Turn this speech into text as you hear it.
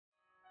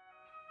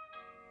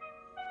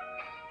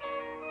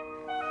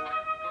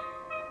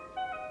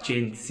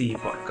Gen C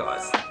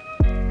podcast.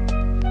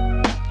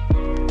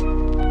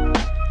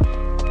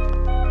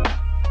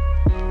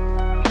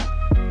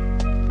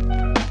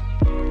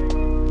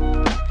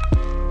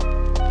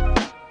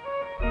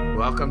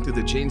 Welcome to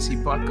the Gen C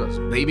podcast,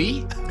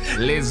 baby.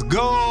 Let's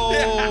go.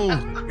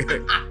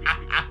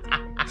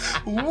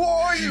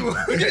 Whoa.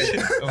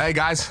 Hey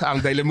guys,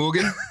 I'm Dylan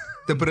Morgan,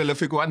 the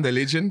prolific one, the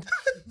legend,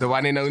 the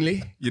one and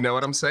only. You know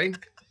what I'm saying?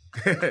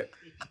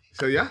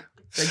 So yeah,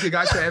 thank you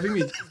guys for having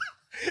me.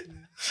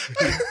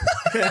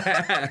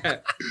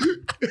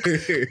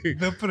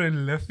 The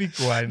prolific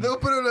one. The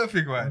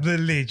prolific one. The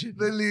legend.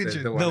 The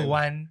legend. The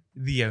one,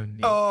 the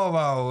only. Oh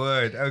my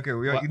word. Okay,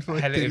 we are in for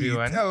a Hello treat.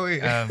 everyone. Oh,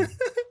 wait.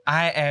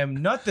 I am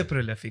not the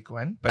prolific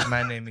one, but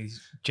my name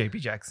is JP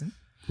Jackson.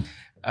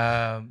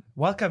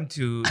 Welcome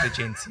to the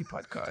Gen C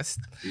podcast.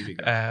 Here we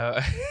go.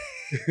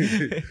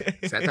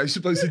 Is that how you're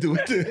supposed to do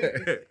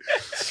it?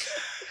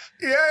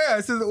 yeah.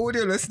 So the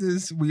audio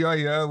listeners, we are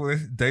here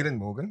with Dylan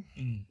Morgan.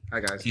 Hi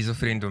guys. He's a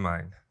friend of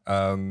mine.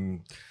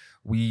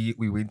 We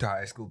went to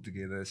high school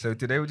together. So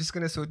today we're just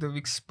gonna sort of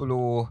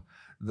explore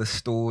the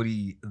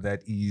story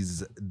that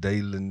is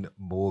Dylan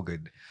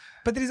Morgan.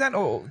 But there is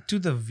to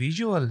the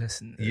visual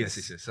listeners. Yes.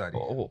 Sorry.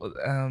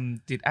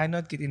 Did I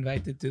not get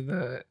invited to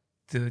the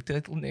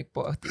turtleneck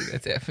party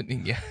that's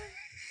happening here?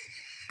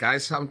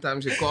 Guys,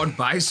 sometimes you can't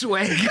buy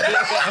swag.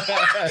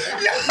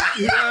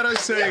 You know what I'm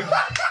saying?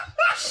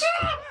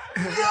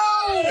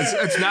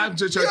 It's not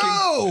just joking.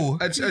 No!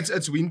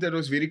 It's winter. It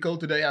was very cold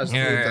today. I was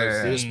told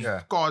Yeah. there's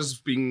cars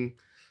being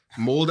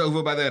mauled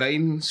over by the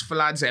rain,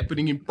 floods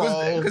happening in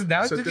Paul. Because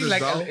now it's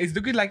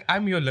looking like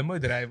I'm your limo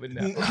driver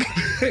now.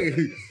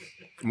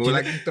 More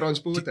like a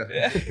transporter.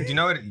 Do you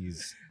know what it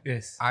is?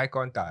 Yes. I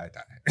can't tie.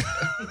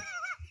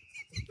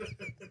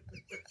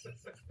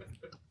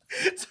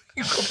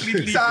 You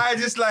completely. So I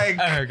just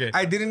okay.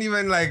 I didn't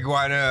even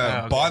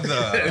wanna bother.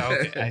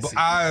 Okay, I see.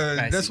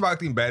 I That's see. why I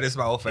embarrass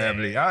my whole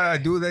family. I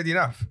do that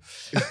enough.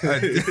 I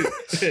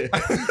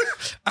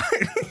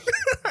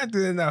do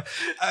that enough.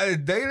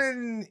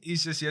 Dylan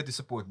is just here to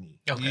support me.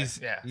 Okay, He's,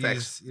 yeah.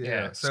 Facts.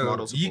 Yeah. So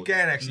Model he support.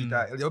 can actually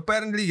tie.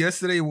 Apparently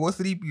yesterday he wore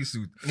 3-piece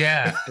suit.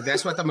 Yeah.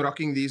 That's what I'm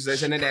rocking these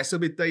days, and it has to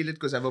be tailored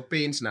because I have a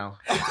pants now.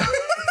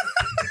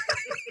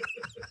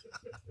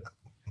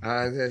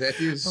 That's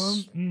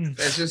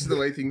just the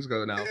way things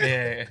go now.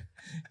 Yeah.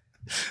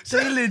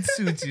 Tailored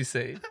suits, you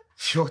say?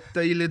 Short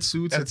tailored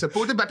suits. It's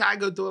supported, but I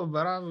go to a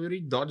very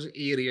dodgy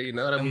area, you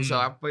know what I mean? So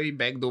I pay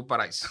backdoor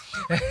price.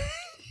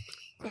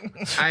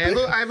 I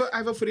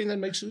have a friend that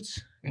makes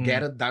suits.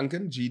 Garrett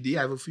Duncan, GD.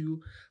 I have a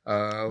few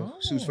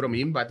suits from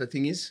him, but the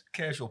thing is,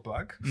 Casual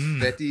plug.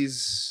 that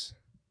is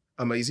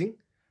amazing.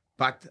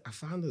 But I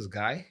found this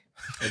guy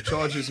that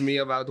charges me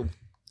about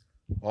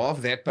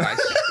half that price.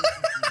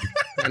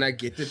 And I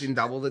get it in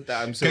double the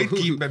time. So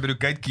Gatekeep, my bro.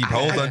 Gatekeep.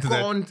 Hold on to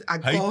that. I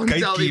can't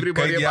tell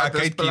everybody about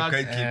this plug.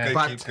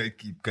 But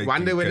Gatekeep.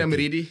 one day when I'm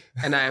ready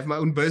and I have my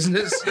own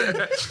business,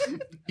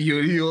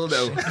 you'll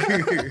know.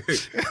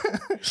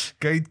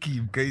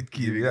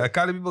 Gatekeep. Yeah,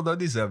 kind of people don't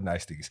deserve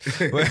nice things.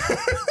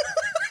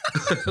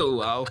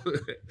 Wow.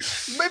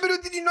 Maybe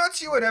did you not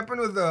see what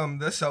happened with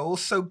this whole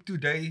soap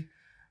today?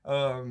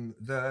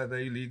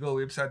 The illegal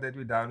website that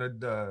we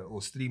download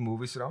or stream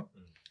movies from.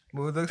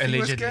 Well, the thing was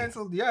Allegedly.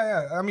 cancelled.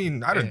 Yeah. I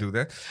mean, I don't do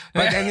that.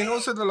 But and then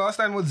also the last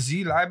time with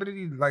Z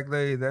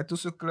Library, that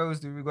also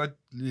closed. We got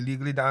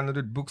illegally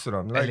downloaded books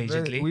from.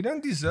 Allegedly. We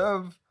don't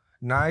deserve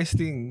nice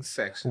things.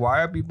 Facts.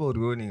 Why are people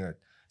ruining it?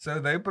 So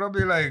they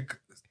probably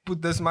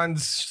put this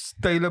man's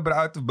Taylor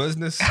out of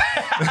business.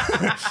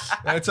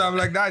 And so I'm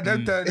like, nah,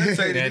 don't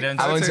say anything.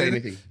 I won't say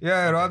anything.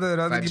 Yeah, rather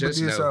But keep it just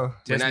to know, yourself.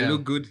 when I know.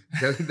 look good,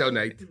 don't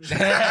donate.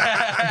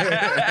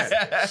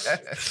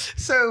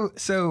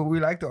 So we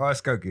like to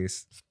ask our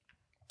guests,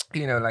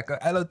 like a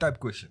hello type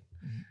question.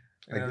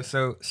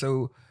 So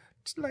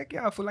it's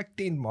for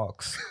 10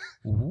 marks.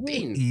 Who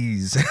 10?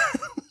 is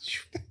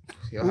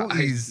Yeah, Who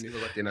I is never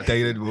got 10 out of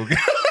Dylan Morgan?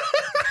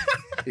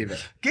 10 ever.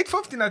 Get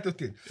 15 out of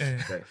 10.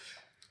 Okay.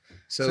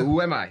 So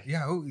who am I?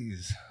 Yeah, who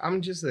is?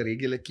 I'm just a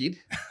regular kid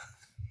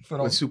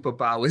From with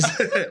superpowers.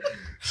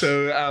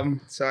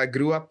 So I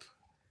grew up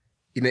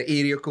in an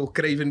area called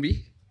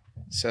Cravenby.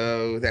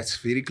 So that's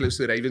very close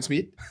to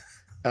Ravensmead.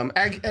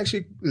 I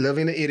actually live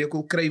in an area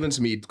called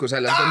Cravensmead because I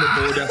live on the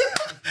border.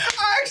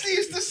 I actually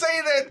used to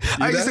say that.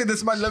 I used to say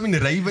this man live in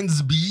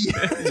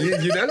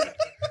Ravensby. you know?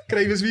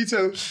 Cravensmead.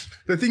 So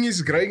the thing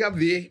is, growing up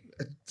there,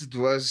 it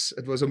was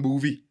a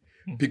movie.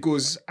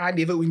 Because I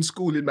never went to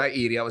school in my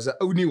area. I was the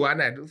only one,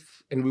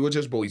 and we were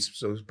just boys.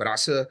 So,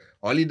 Brasa,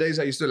 holidays,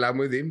 I used to love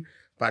with him.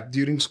 But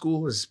during school,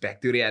 it was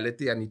back to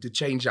reality. I need to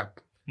change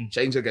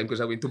again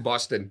because I went to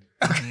Boston.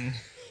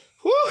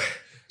 Whew.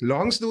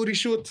 Long story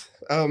short,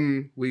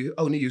 we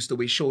only used to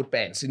wear short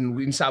pants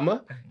in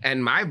summer.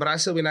 And my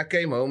brother, when I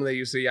came home, they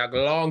used to wear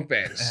long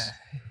pants.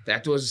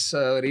 That was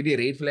already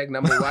red flag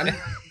number one.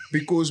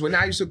 Because when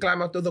I used to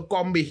climb out of the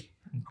combi,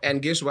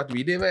 and guess what?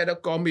 We never had a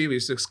combi, we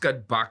used to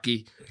skirt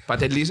bakkie.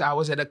 But at least I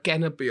was at a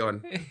canopy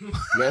on.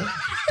 No?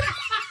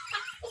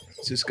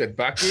 So skit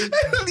bakkie.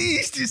 At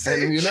least you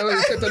say. And you know,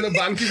 you sit on the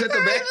bankies at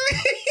the back.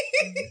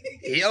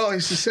 Yeah,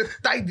 she sit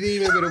tight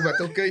there,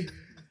 but okay.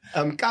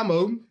 Come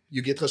home,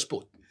 you get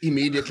gespot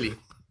immediately.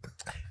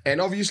 And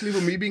obviously,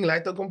 for me being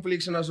lighter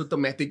complexion, I was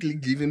automatically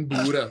given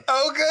boere.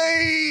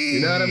 Okay.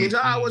 You know what I mean? So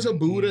I was a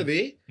boere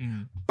there,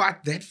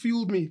 but that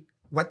fueled me.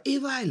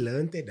 Whatever I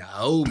learned at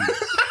home,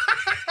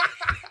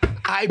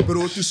 I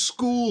brought to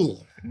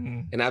school,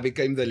 and I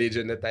became the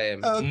legend that I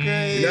am.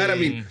 Okay. You know what I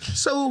mean?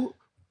 So,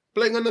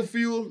 playing on the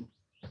field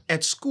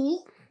at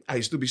school, I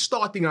used to be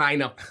starting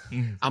lineup.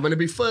 I'm going to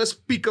be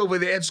first pick over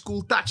there at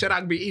school, touch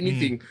rugby,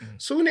 anything.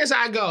 Soon as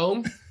I go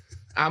home,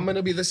 I'm going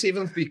to be the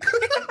 7th pick.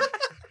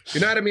 You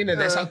know what I mean? And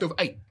that's out of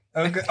 8.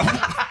 Okay.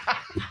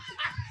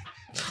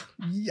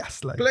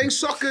 Yes, like Playing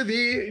soccer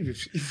there,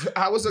 if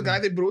I was the guy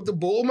that brought the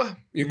ball, man,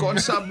 you can't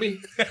sub me.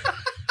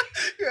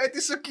 you had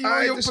to secure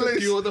I your had to place.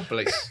 secure the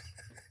place.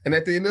 And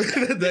at the end of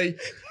the day,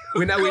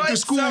 when I went to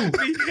school, you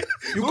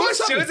Who can't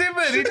sub shows me. him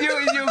a video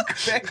in your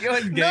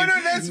backyard game?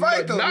 No, that's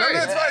vital. No, No,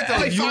 that's vital.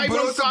 like You 5 brought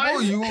on the ball.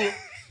 5. You,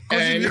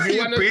 And because if you you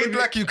wanna paid put-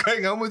 like you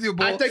going home with your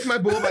ball. I take my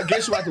ball, but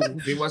guess what?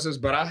 There was his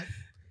brother.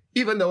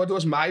 Even though it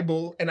was my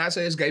ball, and I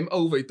say it's game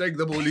over, he take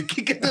the ball, he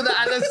kick it to the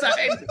other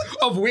side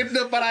of whip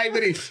the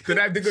primary. Then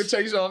I have to go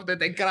chase off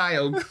that and cry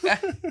home.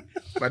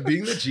 But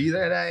being the G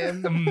that I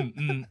am,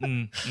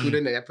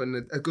 couldn't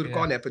happen.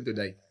 Can't happen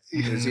today.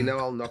 Because you know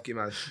I'll knock him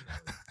out.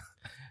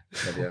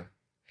 But yeah.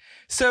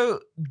 So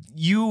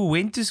you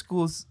went to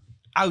schools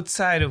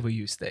outside of where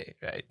you stay,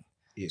 right?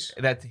 Yes.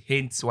 That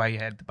hence why you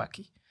had the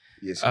bucky.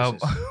 Yes.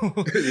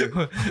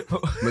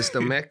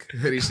 Mr. Mac,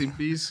 rest in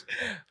peace.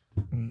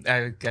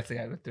 I guess I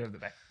got through the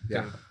back.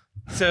 Yeah.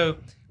 So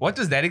what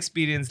was that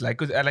experience like?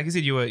 Because like I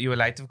said, you were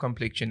light of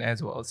complexion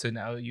as well. So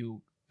now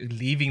you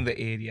leaving the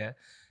area,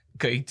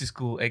 going to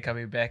school and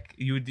coming back.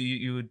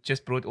 You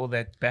just brought all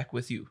that back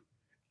with you.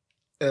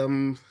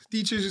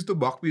 Teachers used to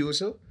mock me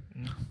also.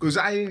 Because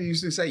I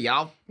used to say,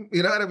 help.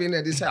 You know what I mean?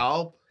 I just say,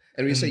 help.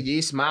 And we say,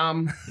 yes,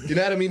 mom. You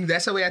know what I mean?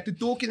 That's how we had to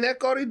talk in that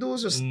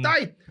corridors. It was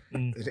tight.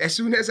 As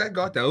soon as I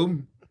got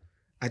home,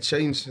 I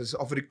changed. It's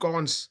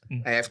Afrikaans.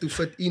 I have to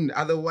fit in.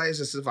 Otherwise,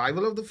 the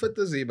survival of the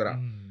fittest, zebra.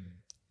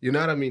 You know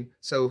what I mean?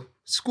 So,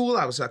 school,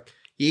 I was like,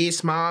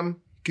 yes,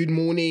 mom. Good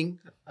morning.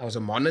 I was a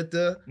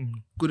monitor.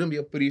 Couldn't be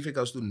a prefect.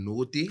 I was too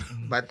naughty.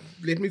 But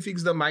let me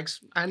fix the mics.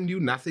 I knew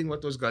nothing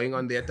what was going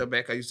on there at the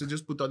back. I used to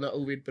just put on the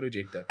overhead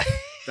projector.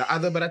 The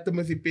other brother,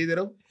 Timothy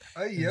Pedro,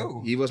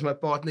 he was my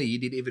partner. He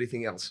did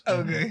everything else.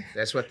 Okay.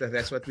 That's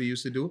what we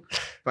used to do.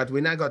 But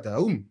when I got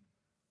home,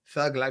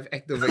 thug life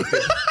activated.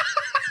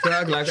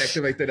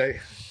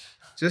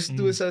 Just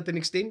to a certain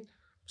extent.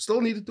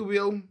 Still needed to be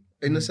home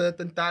in a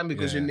certain time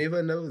because you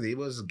never know. There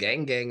was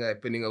gang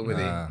happening over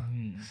there.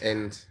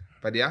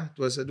 But yeah, it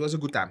was a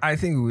good time. I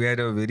think we had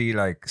a very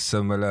like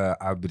similar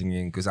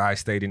upbringing because I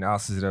stayed in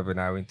Elsesrip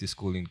and I went to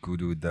school in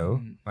Kudu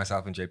though.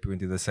 Myself and JP went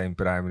to the same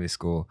primary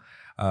school.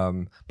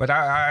 But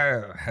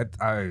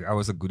I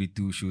was a goody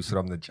two shoes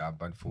from the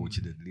jump,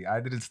 unfortunately. I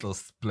didn't still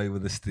play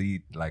with the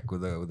street, like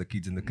with the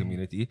kids in the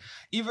community.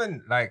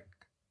 Even like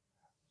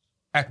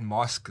at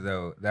mosque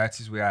though, that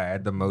is where I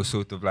had the most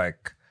sort of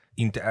like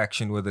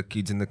interaction with the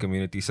kids in the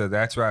community. So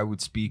that's where I would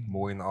speak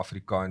more in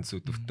Afrikaans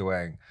sort of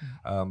twang.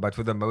 But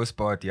for the most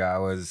part, yeah, I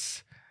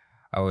was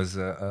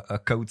a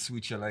code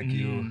switcher like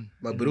you.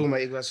 Maar bro, maar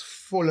ik was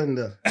full on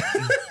the...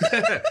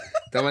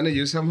 Don't want to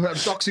use some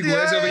toxic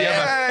words over here,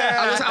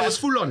 but I was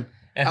full on.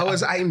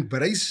 I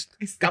embraced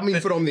coming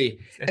from there.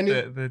 And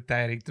the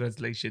direct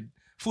translation.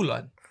 Full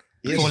on.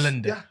 Yes. Full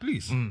on. Yeah,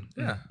 please.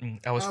 Yeah.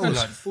 I was I full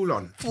was on. full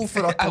on. Full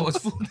throttle. I was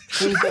full.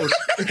 Full force.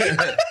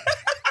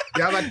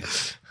 Yeah,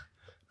 but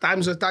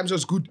times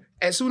was good.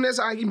 As soon as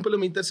I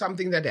implemented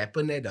something that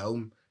happened at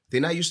home,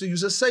 then I used to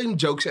use the same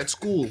jokes at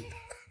school.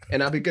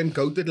 And I became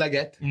coated like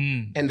that.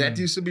 And that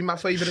used to be my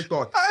favorite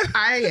part.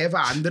 I have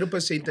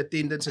 100%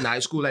 attendance in high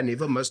school. I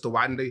never missed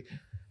one day.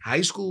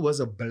 High school was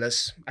a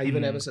bliss. I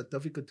even have a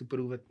certificate to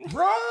prove it.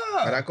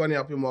 But I can't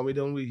help you, mommy.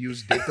 Don't we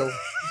use Dettol?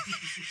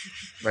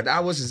 But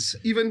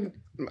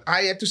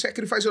I had to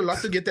sacrifice a lot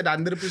to get that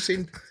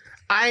 100%.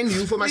 I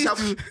knew for myself.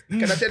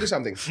 Can I tell you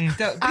something?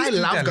 I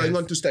love going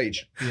onto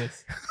stage.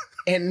 Yes.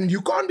 And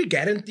you can't be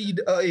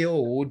guaranteed a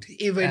award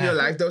ever in your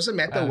life. Doesn't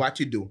matter what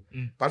you do.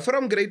 But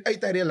from grade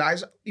 8, I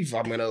realized if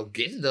I'm gonna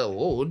get the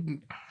award,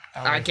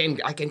 I can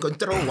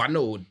control one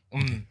award.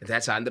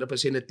 That's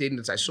 100%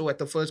 attendance. I saw at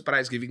the first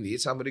prize giving there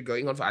somebody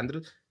going on for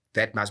 100.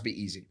 That must be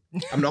easy.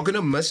 I'm not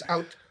gonna miss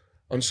out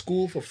on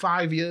school for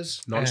 5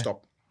 years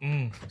non-stop.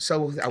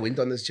 So I went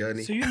on this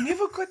journey. So you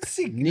never got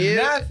sick? Yeah,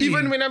 Nothing.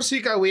 even when I'm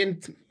sick, I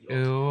went.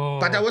 Oh.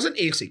 But I wasn't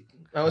air sick.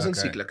 I wasn't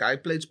Okay. sick. Like I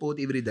played sport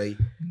every day.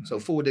 So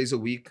 4 days a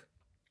week.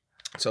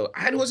 So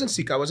I wasn't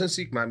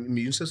sick. My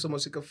immune system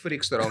was like a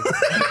freak strong.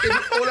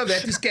 All of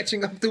that is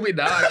catching up to me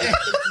now.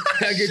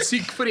 I get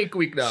sick pretty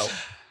quick now.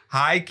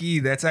 High key,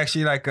 that's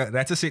actually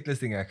that's a setlist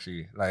thing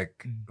actually.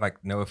 Like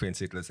no offense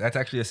setlist. That's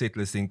actually a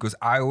setlist thing because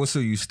I also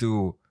used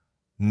to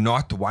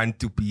not want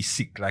to be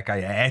sick. Like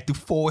I had to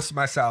force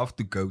myself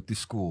to go to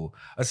school.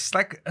 It's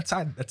like it's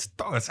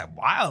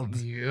wild.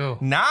 Yeah.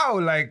 Now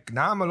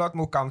I'm a lot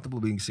more comfortable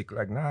being sick.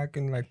 Like now I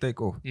can like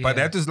take off. Yeah. But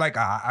that was like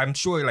I'm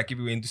sure like if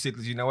we went to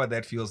settlers, you know what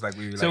that feels like.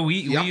 We were So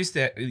like, you used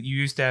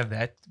to have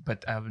that,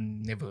 but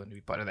I'm never going to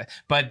be part of that.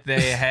 But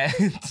they had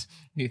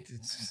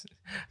it's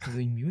the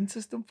immune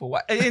system for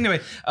what? Anyway,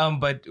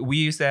 but we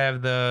used to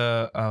have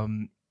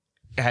the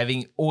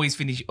having always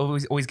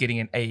getting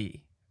an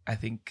A. I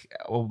think,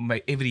 or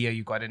every year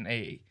you got an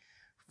A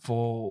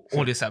for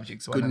all the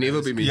subjects. Could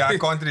never be me. yeah, I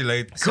can't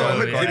relate. So,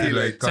 Can't yeah.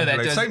 relate. So Can't that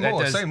relate.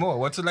 does- Say more.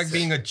 What's it like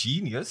being a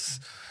genius?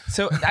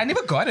 So I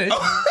never got it.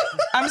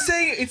 I'm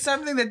saying it's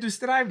something that to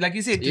strive, like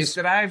you said, to Yes.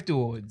 strive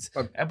towards.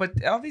 But-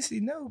 But obviously,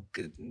 no,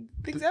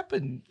 things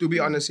happen. To be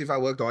honest, if I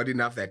worked hard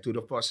enough, that would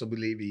have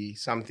possibly be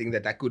something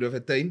that I could have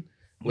attained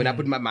when I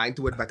put my mind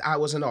to it. But I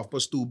was an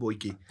half-past 2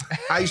 boykie.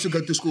 I used to go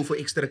to school for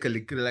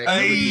extracurricular.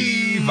 Hey,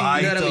 You know what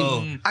I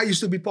vital. mean? I used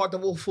to be part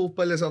of all 4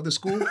 pillars of the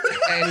school.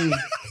 And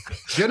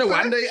you know,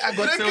 one day I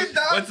got...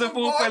 What's the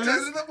full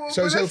pillars?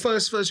 So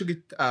first you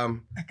get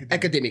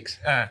academics.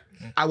 Uh,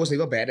 I was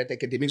never bad at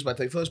academics, but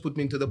they first put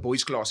me into the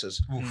boys'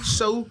 classes.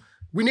 So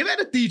we never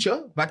had a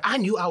teacher, but I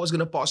knew I was going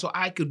to pass, so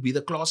I could be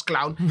the class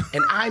clown.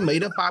 And I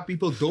made a paar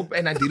people dope,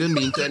 and I didn't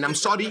mean to. And I'm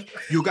sorry,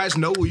 you guys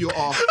know who you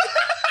are.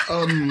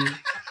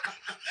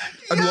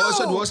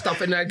 It was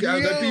tough, and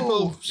the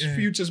people's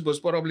futures was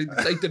probably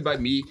dictated by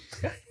me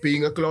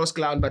being a class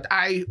clown, but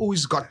I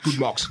always got good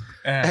marks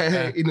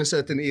in a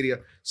certain area.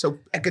 So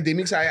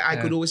academics, I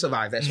could always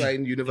survive. That's why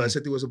in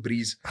university was a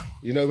breeze.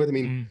 You know what I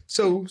mean?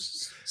 So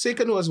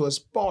second was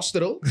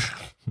pastoral.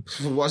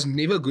 Was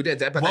never good at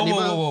that, but I never...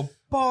 whoa.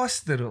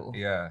 Pastoral.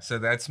 Yeah, so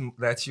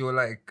that's your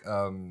like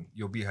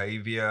your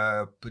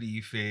behavior,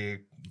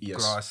 prefect, Yes.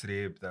 class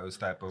rep, those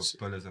type of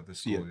pillars of the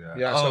school. Yeah.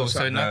 Yeah, Oh, so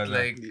so not no.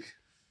 like...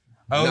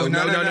 Oh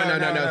No.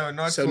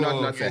 not So for,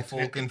 not for that.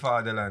 folk in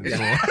fatherland.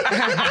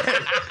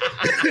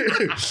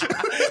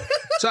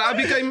 So I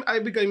became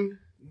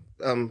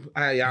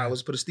I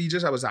was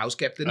prestigious. I was a house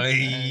captain.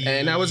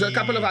 And I was a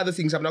couple of other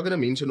things. I'm not going to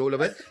mention all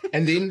of it.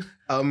 And then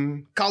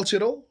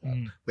cultural,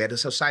 where the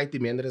society,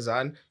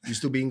 Mendrazan,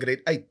 used to be in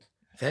grade 8.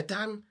 That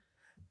time,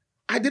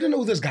 I didn't know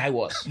who this guy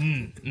was.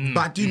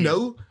 But you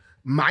know,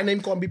 my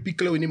name can't be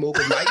Piccolo anymore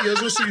because my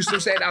ears also used to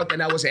stand out.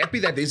 And I was happy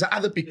that there's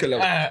another Piccolo.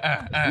 You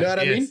know what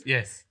I mean?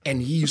 Yes.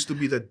 And he used to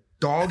be the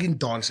dog in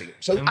dancing.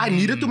 So I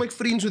needed to make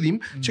friends with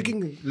him.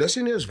 Checking,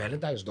 listen, here's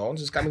Valentine's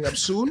dance is coming up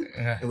soon.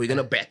 And we're going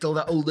to battle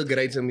the older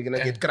grades and we're going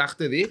to get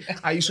krachten there.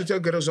 I used to tell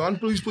girls on,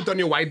 please put on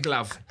your white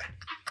glove.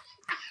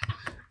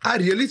 I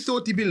really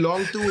thought he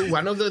belonged to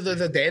one of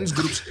the dance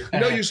groups. You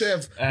know, you used to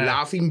have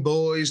Laughing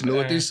Boys,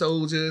 Naughty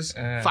Soldiers,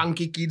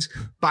 Funky Kids.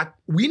 But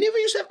we never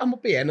used to have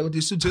Amapiano. It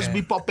used to just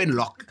be pop and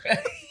lock.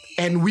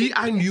 And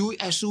I knew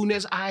as soon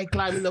as I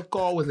climbed in the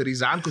car with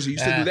Rizan, because he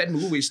used to do that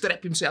move where he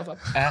strapped himself up.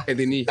 And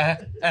then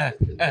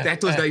that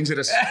was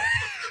dangerous.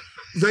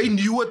 They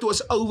knew it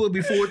was over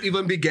before it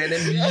even began.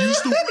 And we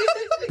used to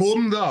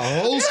bomb the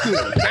whole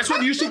school. That's what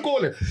we used to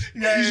call it.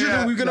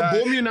 We're going to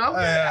bomb you now.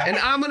 And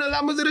I'm going to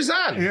lamb with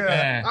Rizan.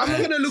 I'm not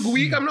going to look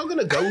weak. I'm not going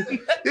to go.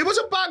 There was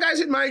a paar guys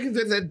in my...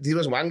 There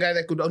was one guy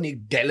that could only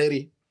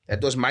gallery.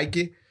 That was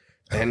Mikey.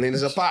 And then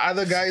there's a paar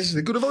other guys.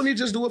 They could have only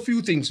just do a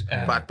few things.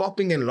 But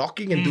popping and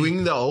locking and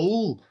doing the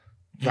whole...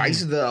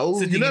 the whole...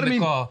 Sitting you know in what I the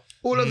mean? car.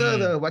 All of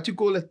the... What you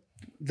call it?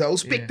 The whole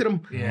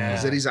spectrum. Yeah.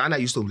 As a Rizan, I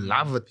used to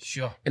love it.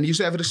 Sure. And he used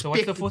to have what's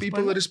respect. the fourth People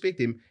pillar? would respect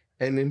him.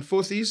 And then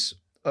fourth is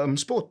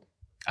sport.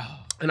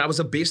 Oh. And I was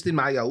the best in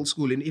my whole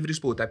school in every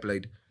sport I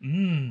played.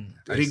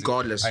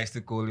 Regardless. I used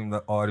to call him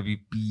the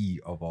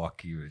RVP of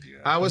hockey.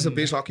 I was the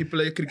best hockey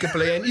player, cricket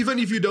player. And even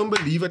if you don't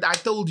believe it, I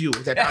told you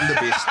that I'm the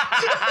best.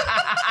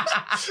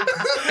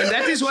 And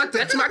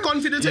that's my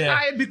confidence that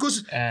I had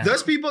because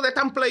those people that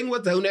I'm playing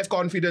with don't have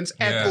confidence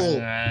at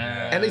all.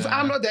 And if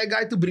I'm not that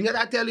guy to bring it,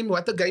 I tell him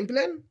what the game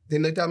plan.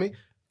 Then they tell me,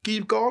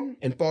 keep calm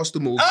and pass to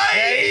Morgan.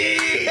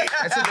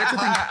 That's the thing.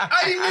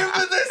 I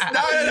remember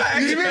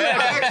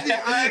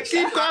this.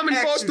 Keep calm and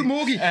pass to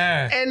Morgie.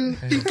 And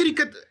in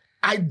cricket,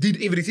 I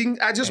did everything.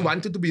 I just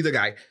wanted to be the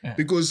guy.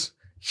 Because,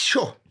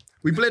 sure,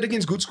 we played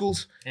against good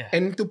schools.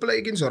 And to play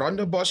against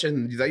Ronda Bosch,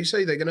 and they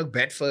say they're going to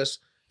bat first.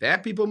 There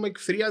people make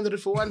 300,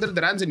 400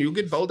 runs, and you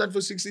get bowled out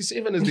for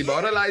 67. It's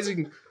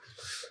demoralizing.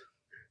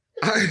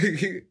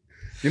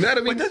 You know what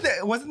I mean? But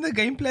wasn't the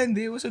game plan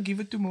there also give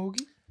it to Mogi?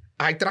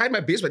 I try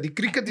my best, but the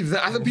cricket, if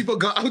the other people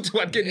go out,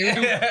 what can you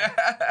do?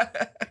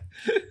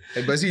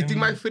 I was eating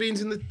my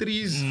friends in the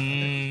trees.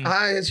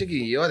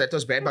 That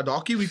was bad. But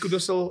hockey, we could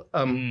also...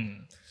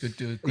 Could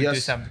do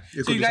Yes, something.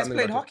 you So could you do guys something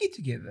played about it. hockey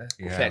together?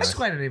 Yeah. That's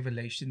quite a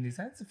revelation. Is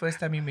that the first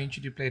time you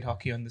mentioned you played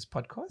hockey on this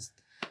podcast?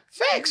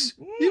 Facts.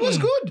 He was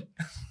good.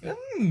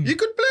 He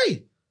could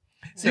play.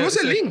 He was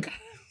a link.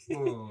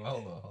 Hold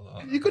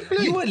on. He could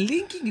play. You were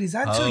linking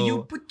Rizan, so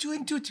you put two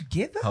and two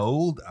together?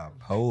 Hold up.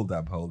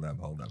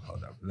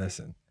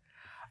 Listen,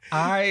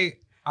 I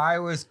I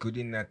was good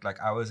in that. Like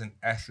I was an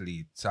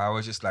athlete, so I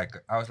was like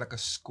a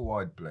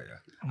squad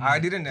player. I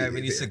didn't have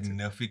any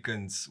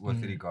significance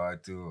with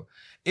regard to.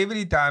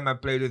 Every time I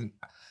played with,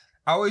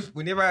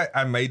 whenever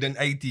I made an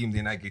A team,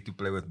 then I get to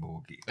play with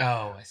Morgie.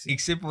 Oh, I see.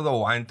 Except for the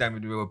one time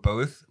when we were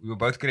both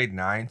grade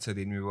 9, so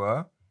then we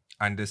were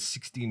under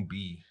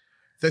 16B.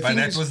 But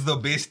that was the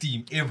best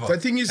team ever. The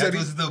thing is, that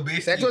was the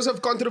best that team. was a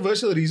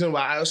controversial reason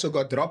why I also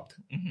got dropped.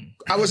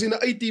 I was in the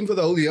A team for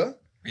the whole year,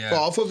 for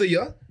half of the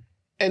year.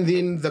 And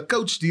then the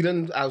coach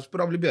didn't, I was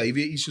probably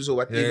behavior issues or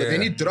whatever. Yeah.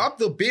 Then he dropped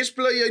the best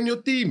player in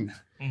your team.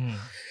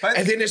 But,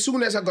 And then as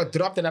soon as I got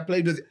dropped and I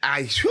played with,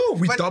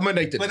 we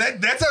dominated. But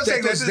that's what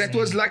I'm saying. That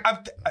was like,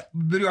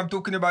 I'm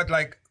talking about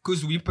like,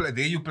 because we play,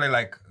 there you play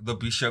like the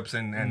Bishops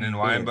and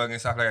Weinberg and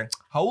stuff like that.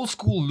 Whole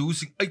school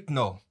losing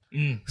 8-0,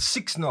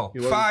 6-0,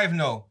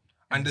 5-0.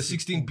 Under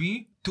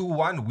 16B,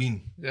 2-1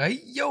 win.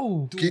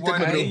 Yo.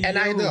 2-1. and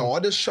I had the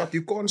hardest shot.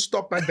 You can't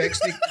stop my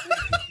backstick.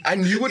 I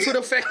knew it for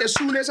the fact as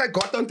soon as I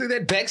got onto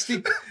that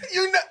backstick,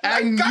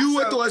 I knew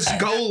it was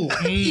goal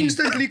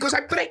instantly because I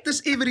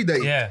practice every day.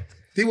 Yeah.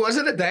 There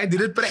wasn't a day I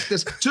didn't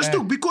practice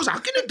because how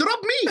can they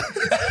drop me?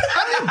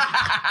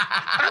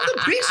 I'm the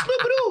best,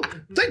 bro.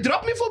 They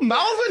dropped me for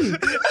Malvin.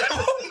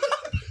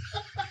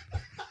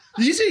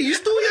 He's 2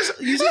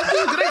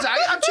 grades.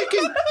 I'm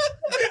checking.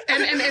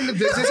 And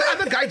there's this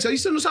other guy,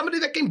 Jason, or somebody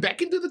that came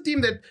back into the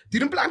team that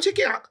didn't play. I'm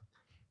checking out.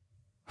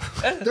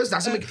 This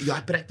doesn't make... I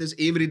practice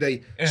every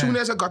day. As soon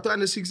as I got to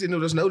under 16, there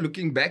was no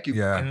looking back.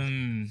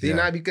 Then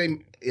I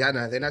became... then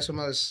I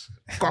was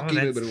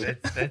cocky, bro.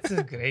 That's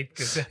a great...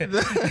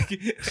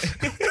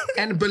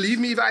 And believe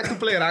me, if I had to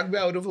play rugby,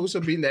 I would have also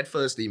been that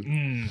first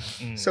team.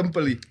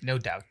 Simply. No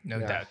doubt.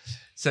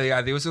 So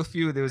yeah, there was a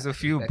few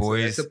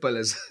boys. That's the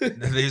pillars.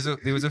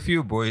 there was a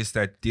few boys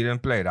that didn't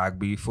play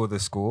rugby for the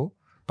school,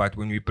 but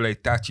when we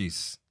played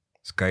touches,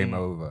 it's game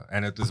over.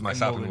 And it was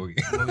myself and Morgie.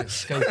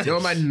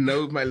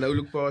 My low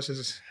look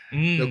passes.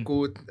 The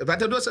code.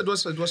 But it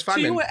was fun. So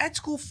you were at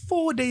school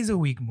 4 days a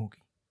week, Morgie?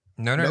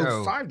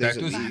 No. 5 days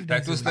a week.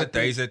 That was the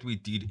days that we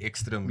did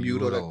extra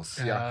murals.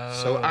 Yeah.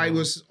 So I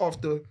was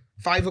after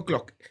 5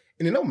 o'clock.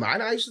 And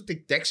man, I used to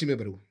take taxi, my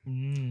bro.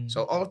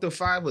 So after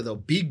 5 with a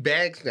big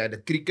bag, I had a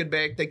cricket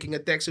bag, taking a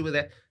taxi with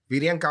that.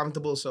 Very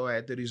uncomfortable, so I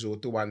had to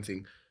resort to one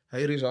thing.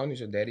 Hey, Rizan, he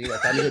said, Daddy,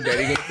 what time is your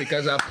daddy going to pick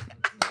us up?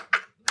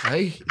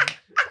 Hey,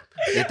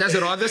 let us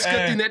rather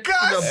skit in that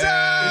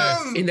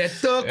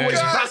turquoise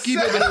bakkie,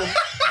 my bro.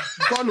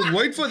 Can't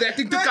wait for that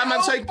thing to come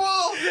and say,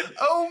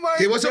 oh my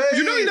there was in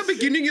the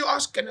beginning you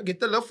ask, can I get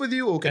the love with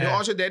you? Or can you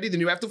ask your daddy? Then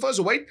you have to first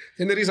wait.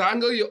 Then there is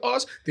anger, you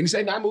ask. Then you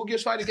say, nah, Morgie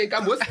is fine, you can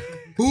come with.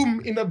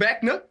 Boom, in the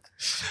back, no?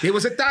 There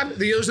was a time,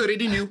 the years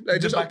already knew. I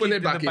just opened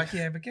that bakkie. Did the bakkie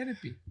have a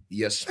canopy?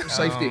 Yes,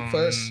 safety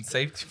first.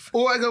 Safety.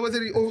 I go with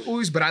it.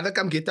 His brother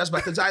come get us,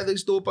 but it's either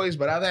his stop or his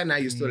brother, and I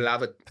used to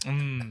love it.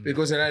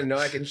 Because then I know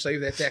I can save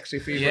that taxi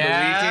fee for the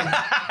weekend.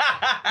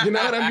 You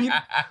know what I mean?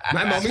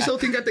 My mommy still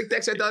think I take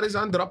taxi at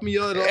Arizona, drop me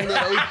here along the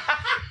road.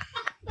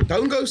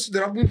 Don't go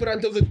drop me in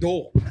front of the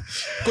door.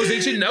 Because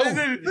then she know.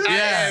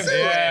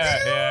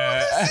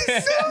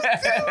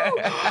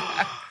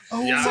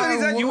 So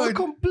you were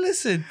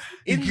complicit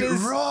in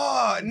this.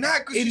 Raw. Nah,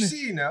 because you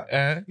see now.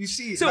 You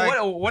see. So like,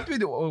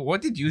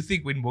 what did you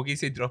think when Morgie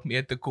said drop me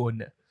at the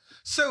corner?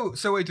 So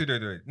wait.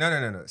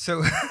 No.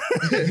 So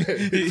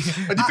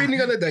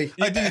depending on the day.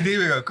 There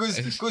we go.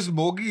 Because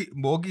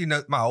Morgie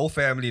knows, my whole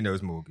family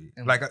knows Morgie.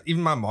 Like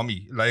even my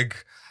mommy.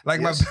 Like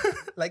yes.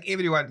 Like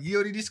everyone. He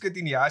already skit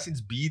in here since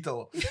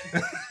Beetle.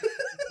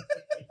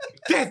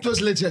 That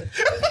was legit.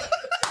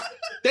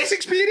 That's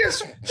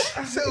experience.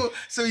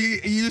 So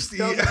he used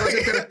to. Was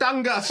it a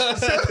tanga?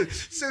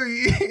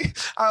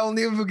 I'll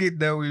never forget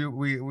that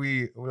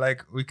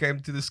we came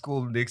to the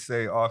school next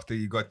day after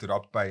he got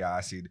dropped by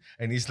Yasin,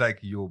 and he's like,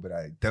 "Yo,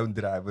 bro, don't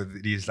drive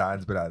with these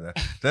lines, brother.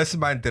 This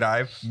man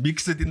drive,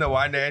 mix it in the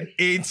one hand,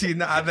 ANC in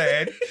the other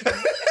hand."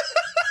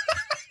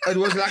 It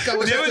was like I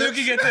was never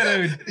looking at the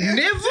road.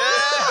 Never.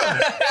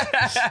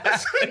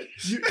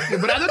 Your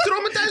brother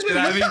traumatized me,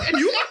 and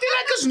you acting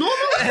like it's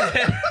normal.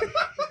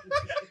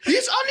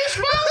 He's on his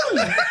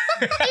phone.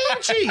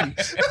 Easy.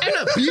 And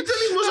a Beetle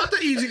was not an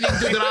easy thing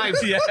to drive.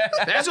 Yeah.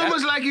 That's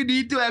almost like you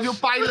need to have your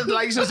pilot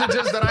license to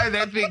just drive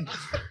that thing.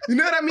 You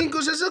know what I mean?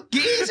 Because it's a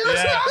keys and a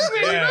stuff.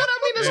 You know what I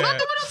mean? It's not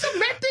even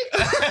automatic.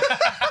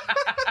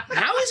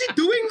 How is he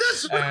doing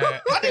this?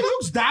 But he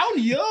looks down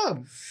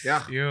here.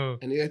 Yeah. Yo.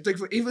 And it took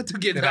forever to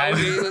get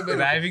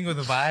driving with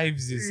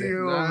vibes, you say.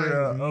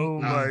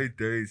 My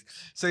days.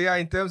 So yeah,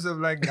 in terms of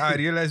like, I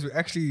realized we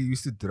actually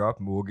used to drop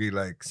Morgie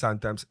like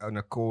sometimes on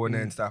a corner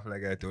and stuff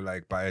like that, or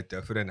like by a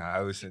different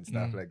house and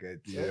stuff like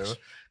that, you know?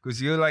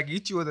 Because you're like,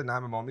 eat you with the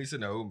name, mom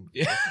isn't home.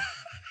 Yeah.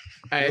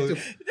 I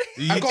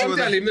can't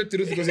tell him the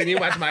truth because he knew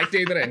what my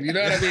tailor in. You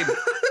know what I mean?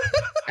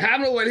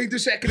 I'm not willing to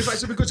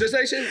sacrifice it because just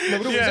like I said, my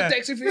brother was a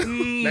taxi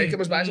fee. Like, I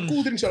must buy some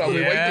cool drinks, so I'll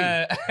be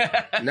waiting.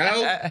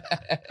 No,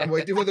 I'm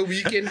waiting for the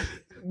weekend.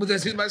 But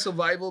this is my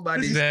survival,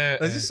 buddies.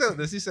 This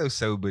is so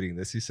sobering.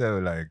 This is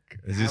so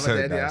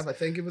so nice. But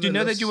thank you for Do you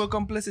know the that you were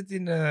complicit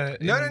in? No.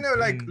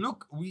 Like,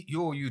 look,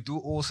 you do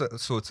all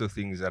sorts of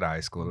things at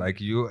high school. Like,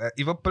 you,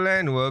 if a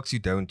plan works, you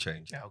don't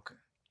change. Yeah, okay.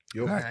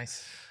 Like,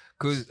 Nice.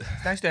 Because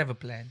It's nice to have a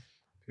plan.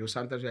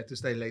 sometimes we had to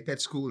stay late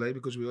at school,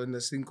 because we were in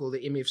this thing called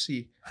the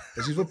MFC.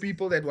 This is for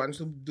people that wants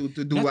to do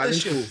Not well the in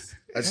school.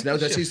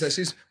 This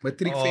is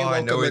matric farewell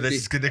I know where committee.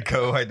 this is gonna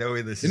go. I know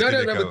where this is No,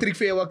 gonna go. matric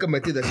farewell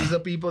committee. This is the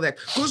people that,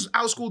 because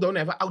our school don't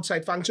have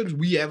outside functions,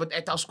 we have it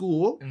at our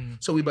school.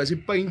 So we're busy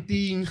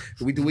painting,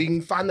 we're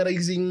doing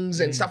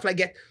fundraisings and stuff like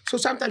that. So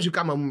sometimes you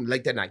come home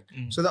late at night.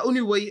 So the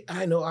only way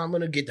I know I'm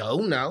gonna get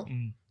home now,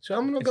 so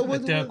I'm gonna go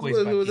with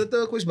the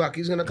turquoise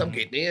bucky. He's gonna come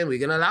get me and we're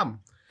gonna lamb.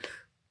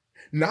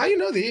 Now,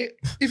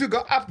 if you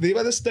go up there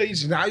by the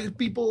stage, now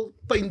people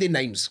paint their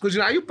names. Because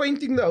now you're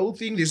painting the whole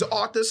thing. There's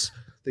artists,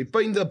 they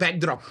paint the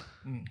backdrop.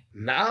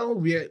 Now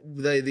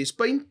there's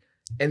paint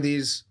and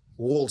there's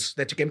walls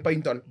that you can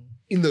paint on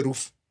in the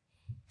roof.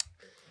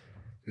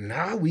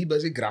 Now we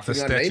busy graphing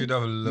The our name. statute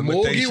of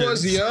Mogi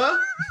was limitations. here.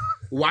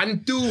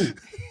 1, 2.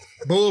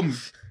 Boom.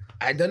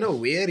 I don't know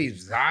where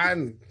he's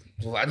done.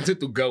 Wanted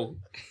to go.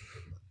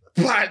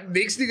 But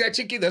next thing I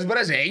check it, that's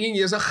brother's hanging.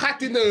 There's a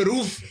gat in the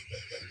roof.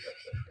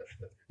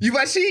 You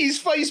must see his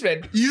face,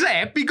 man. He's a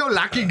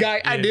happy-go-lucky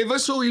guy. I never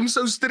saw him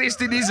so stressed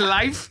in his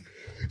life.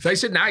 So I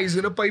said, he's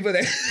going to pay for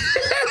that.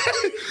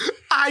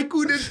 I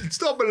couldn't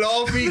stop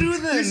laughing. Through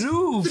the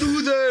roof.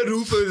 Through the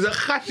roof. There's a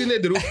gat in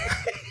the roof.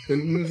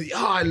 And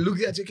I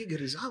looked at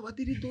it. What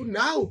did he do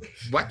now?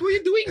 What were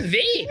you doing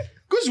there?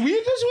 Because we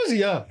just was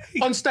here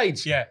on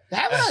stage. Yeah.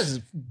 That was.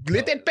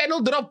 Let that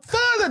panel drop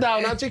further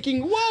down. I'm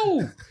checking,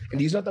 whoa.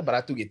 And he's not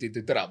about to get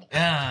into trouble.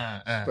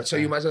 But so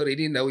you must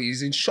already know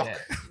he's in shock.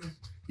 Yeah.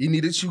 He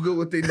needed sugar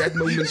within that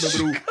moment,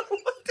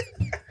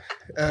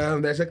 bro.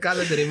 There's a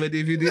color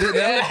remedy if you didn't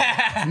know.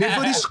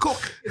 Never is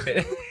cook.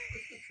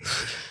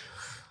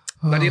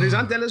 But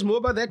Irizan, tell us more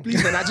about that,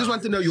 please, man. I just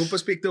want to know your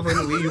perspective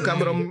and where you come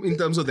from in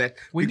terms of that.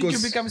 When did you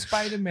become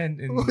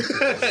Spider-Man?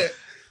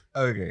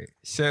 Okay,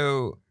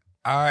 so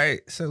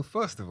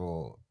first of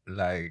all,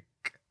 like,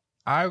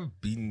 I've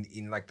been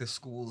in like the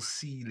school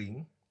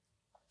ceiling,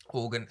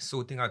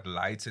 sorting out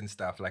lights and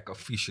stuff, like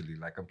officially,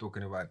 like I'm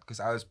talking about, because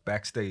I was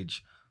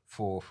backstage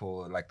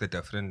for like the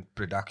different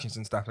productions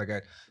and stuff like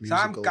that. So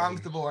I'm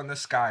comfortable on the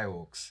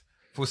Skyhawks.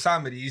 For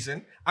some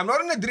reason, I'm not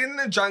an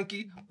adrenaline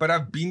junkie, but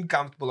I've been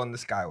comfortable on the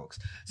Skywalks.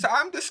 So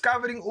I'm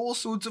discovering all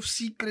sorts of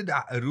secret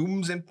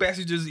rooms and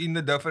passages in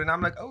the different. And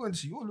I'm like, oh, and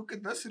so look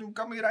at this room.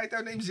 Come here, write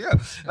our names here.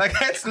 Like,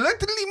 that's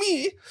literally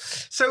me.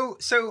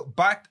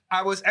 But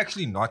I was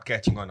actually not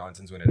catching on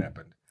nonsense when it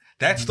happened.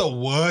 That's the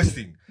worst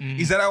thing,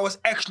 is that I was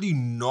actually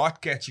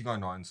not catching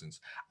on nonsense.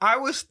 I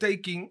was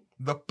taking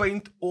the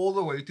paint all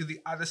the way to the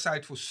other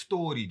side for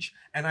storage,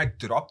 and I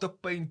dropped the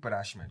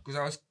paintbrush, man, because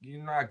I was,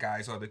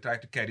 guys, they try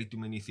to carry too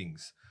many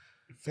things.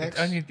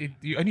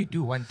 You only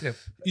do one trip.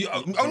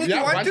 Only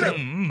do one trip.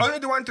 Only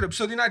do one trip.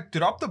 So then I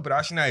dropped the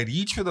brush and I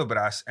reached for the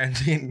brush, and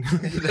then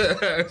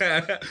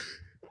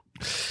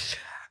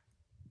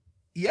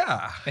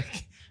yeah.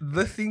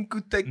 The thing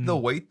could take the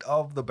weight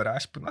of the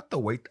brush, but not the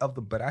weight of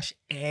the brush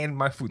and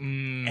my foot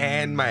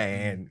and my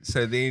hand.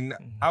 So then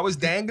I was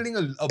dangling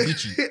a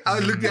bitchy. I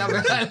looked at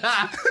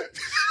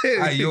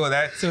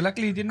that. So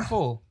luckily it didn't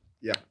fall.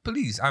 Yeah.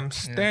 Please, I'm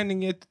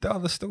standing here to tell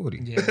the story.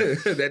 Yeah.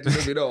 That would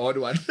have been a hard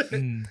one.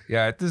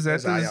 Yeah, it is.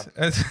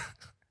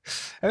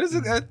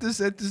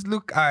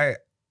 Look,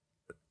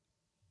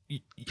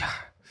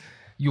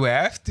 you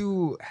have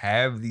to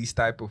have these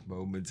type of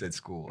moments at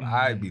school,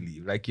 I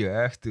believe. Like, you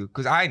have to,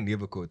 because I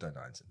never caught on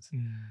nonsense.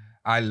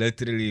 I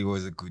literally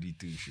was a goody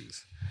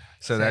two-shoes.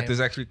 So that is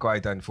actually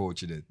quite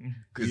unfortunate.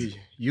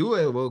 You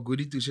were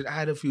goody two-shoes. I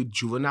had a few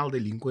juvenile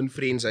delinquent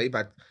friends,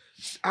 but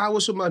I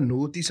was so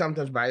naughty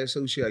sometimes by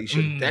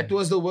association. That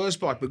was the worst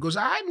part, because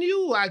I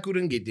knew I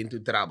couldn't get into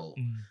trouble.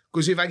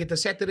 Because if I get a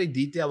Saturday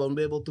detail, I won't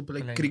be able to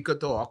play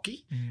cricket or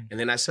hockey. And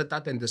then I sit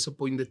out and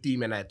disappoint the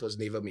team, and it was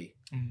never me.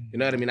 You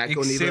know what I mean?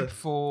 Except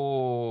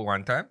for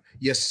one time.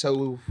 Yes,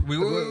 so...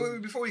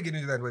 Wait, before we get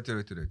into that, wait.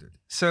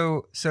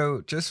 So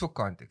just for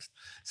context.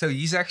 So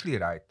he's actually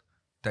right.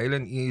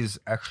 Dylan is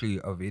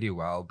actually a very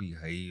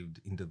well-behaved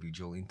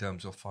individual in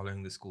terms of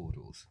following the school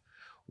rules.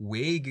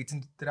 Where he gets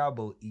into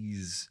trouble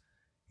is...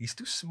 He's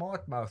too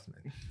smart, mouth,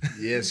 man.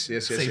 Yes.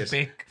 Say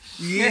big.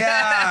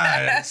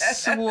 Yeah,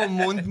 so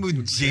mond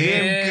moet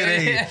jam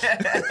kry.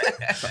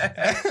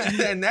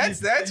 And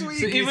that's where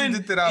he gets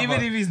into trouble.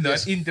 Even if he's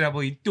not in trouble,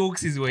 he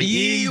talks his way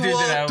He into will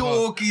trouble.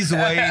 talk his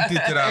way into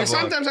trouble. And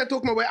sometimes I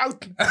talk my way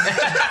out.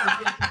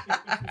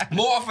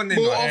 More often than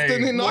More not.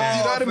 often than not. You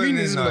know what I mean?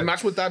 Often than not.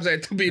 Much more times I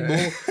had to be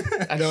more...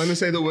 I don't want to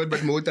say the word,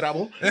 but more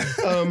trouble.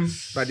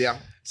 But yeah.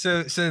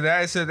 So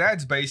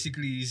that's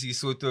basically his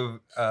sort of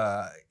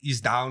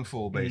his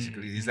downfall.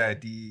 Basically, is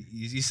that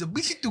he's a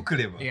bit too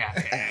clever. Yeah.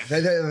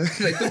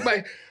 They took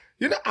my...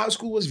 our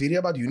school was very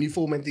about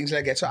uniform and things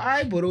like that. So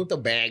I borrowed a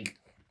bag.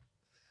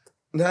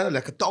 No,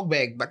 like a talk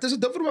bag. But there's a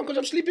different one because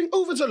I'm sleeping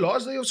over. It's the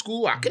last day of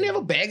school. I can have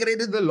a bag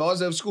ready the last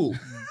day of school.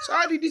 So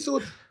I really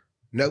thought,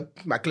 no,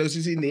 my clothes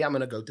is in there. I'm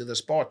going to go to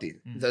this party.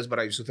 That's but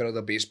I used to throw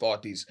the best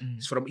parties.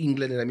 He's from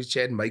England and I'm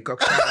Chad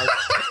Maycock.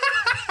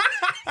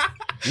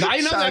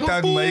 Shout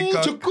out pool,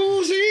 Maycock.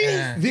 jacuzzi.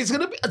 Yeah. There's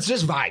gonna be, it's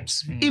just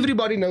vibes.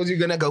 Everybody knows you're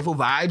gonna go for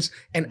vibes.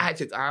 And I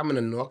said, I'm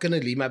not gonna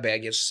leave my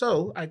bag here.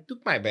 So I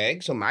took my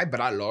bag. So my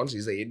bra Lance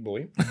is the head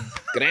boy.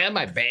 Grab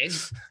my bag.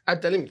 I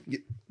tell him,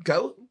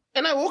 go.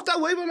 And I walked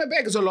away with my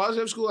bag. So last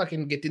day of school, I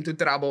can get into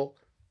trouble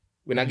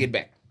when I get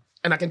back.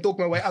 And I can talk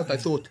my way out. I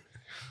thought,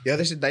 yeah,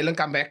 they said, Dylan,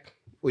 come back.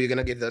 Or you're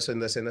gonna get this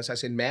and this and this. I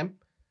said, ma'am,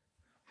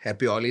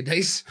 happy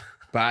holidays.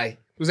 Bye.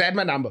 Because I had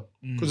my number.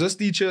 Because this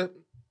teacher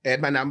had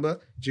my number.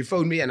 She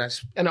phoned me and I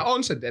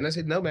answered. And I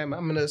said, no, ma'am,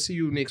 I'm going to see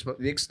you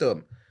next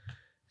term.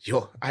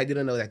 Yo, I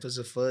didn't know that was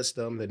the first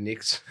term. The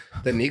next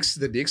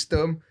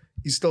term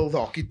is still the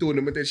hockey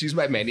tournament and she's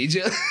my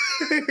manager.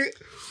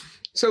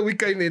 So we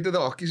came there to the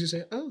hockey. She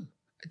said, oh,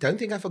 I don't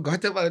think I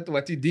forgot about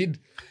what you did.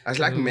 I was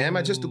like, ma'am,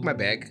 I just took my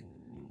bag.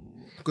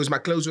 Because my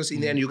clothes was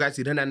in there and you guys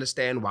didn't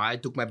understand why I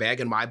took my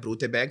bag and why I brought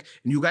the bag.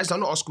 And you guys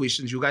don't ask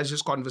questions. You guys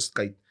just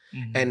conversate.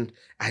 And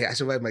I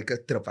said, I make a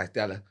trip. I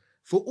tell her,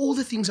 for all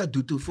the things I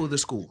do for the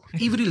school,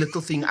 every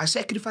little thing, I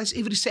sacrifice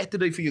every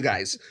Saturday for you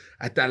guys.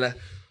 I tell her,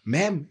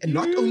 ma'am, and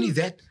not only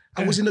that,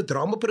 I was in a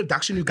drama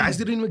production. You guys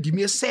didn't even give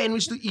me a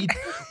sandwich to eat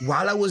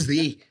while I was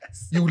there.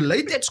 You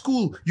late at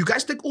school. You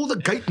guys take all the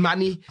gate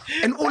money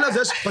and all of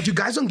this, but you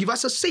guys don't give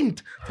us a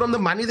cent from the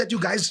money that you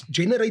guys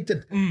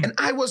generated. And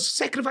I was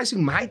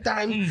sacrificing my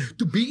time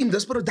to be in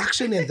this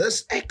production and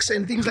this X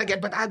and things like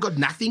that, but I got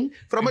nothing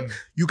from it.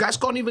 You guys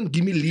can't even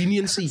give me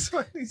leniency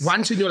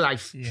once in your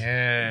life.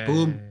 Yeah.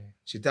 Boom.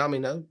 She tell me,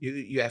 no,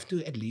 you have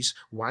to at least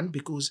one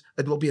because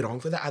it will be wrong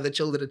for the other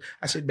children.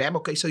 I said, ma'am,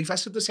 okay, so if I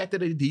sit the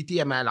Saturday DT,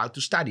 am I allowed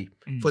to study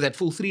for that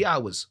full 3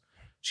 hours?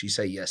 She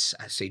said, yes.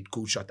 I said,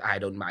 cool shot, I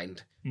don't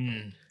mind.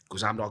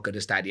 Because I'm not going to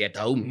study at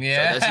home.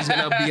 Yeah. So this is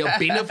going to be a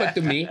benefit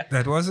to me.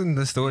 That wasn't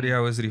the story I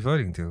was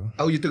referring to.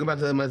 Oh, you're talking about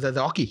the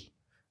hockey?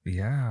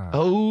 Yeah.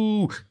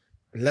 Oh,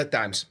 lot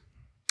times.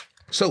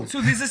 So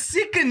there's a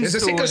second there's a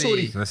second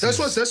story. This This is-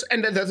 was this,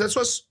 and this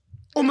was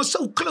almost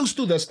so close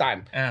to this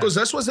time because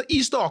this was the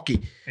Easter hockey.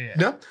 Yeah.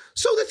 No?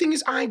 So the thing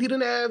is, I didn't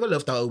have a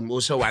lift home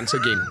also once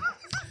again.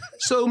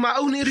 So my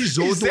only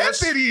resort Is that was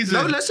the reason?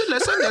 No,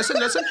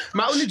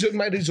 listen.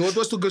 My resort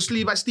was to go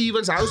sleep at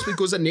Steven's house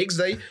because the next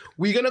day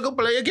we're gonna go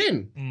play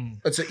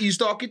again. It's an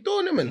Easter hockey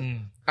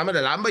tournament. I'm at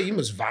the land by him,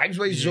 his vibes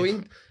were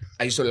joined.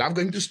 I used to love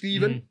going to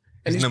Steven.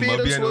 And He's his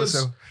parents Namibian was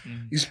also.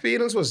 his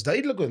parents was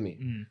duidelijk with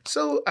me.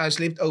 So I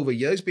slept over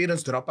here. His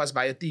parents dropped us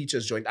by a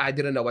teacher's joint. I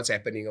didn't know what's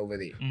happening over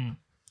there.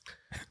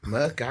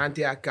 Maar can't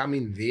I come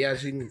in there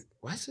saying,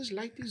 what's this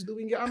ladies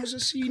doing here? I'm a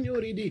senior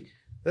already.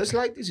 This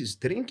ladies is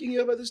drinking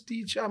here by this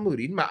teacher. I'm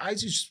reading. My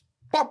eyes is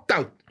popped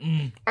out.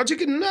 I'm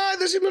thinking, nah,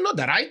 this is not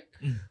right.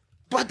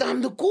 But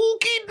I'm the cool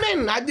kid,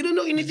 man. I didn't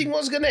know anything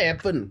was going to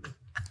happen.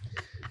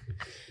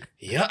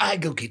 Yeah, I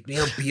go get me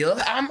a beer.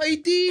 I'm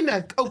 18.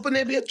 I open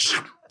a beer.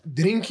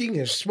 Drinking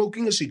and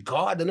smoking a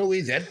cigar. I don't know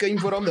where that came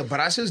from. The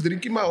brasses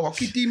drinking, my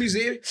hockey team is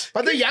there.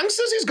 But the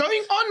youngsters is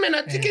going on, man.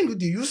 I'm thinking,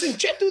 do you using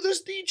chat to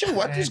this teacher?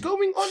 What is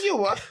going on here?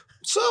 What?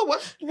 Sir,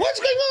 what's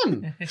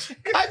going on?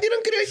 I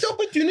didn't create the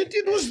opportunity.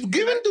 It was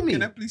given to me.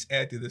 Can I please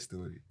add to the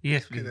story?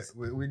 Yes, Can please.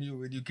 when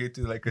you get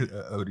to like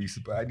a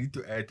recipe, I need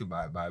to add to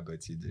my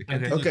bit,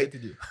 CJ. Okay.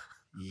 Continue.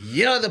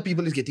 Yeah, the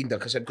people is getting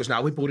dark because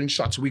now we're pouring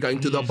shots. We're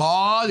going to the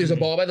bar. There's a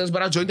bar by this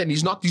bar joint, and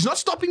he's not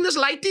stopping this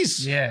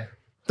lighties. Yeah.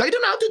 They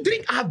don't know how to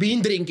drink. I've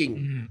been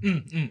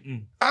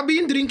drinking. I've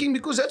been drinking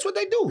because that's what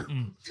I do.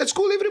 At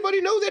school, everybody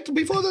know that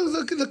before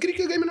the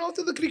cricket game and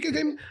after the cricket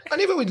game, I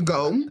never went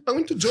home. I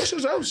went to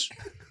Josh's house.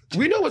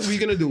 We know what we're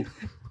going to do.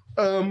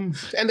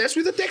 And that's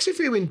where the taxi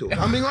fare went to.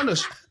 I'm being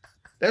honest.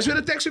 That's where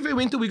the taxi fare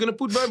went to. We're going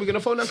to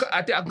phone Uncle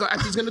Ati.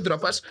 He's going to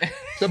drop us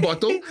the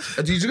bottle.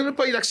 He's going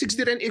to pay like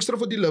 60 rand extra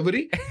for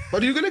delivery.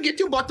 But you're going to get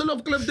your bottle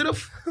of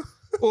Cliff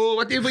or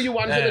whatever you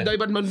want for the day.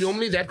 But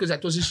normally that, because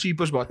that was his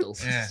cheapest bottle.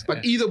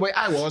 But either way,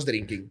 I was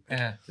drinking.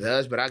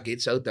 This bra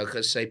gets out the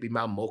gesyp in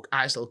my mok.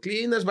 I still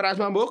clean this bra's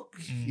my mok.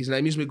 His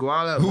name is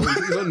Miguala.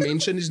 You don't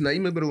mention his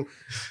name, bro.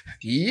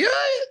 Yeah,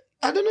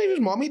 I don't know if his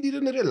mommy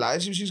didn't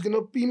realize if she's going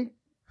to pimp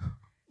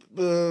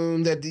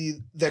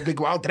that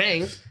Miguel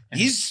drank.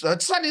 His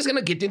son is going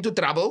to get into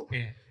trouble.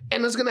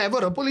 And it's going to have a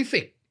ripple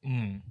effect.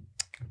 And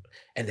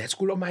that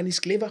school of mine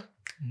is clever.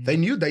 They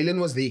knew Dylan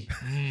was there.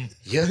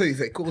 Yeah,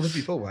 they called the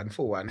people one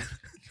for one.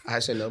 I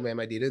said, no, ma'am,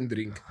 I didn't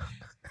drink.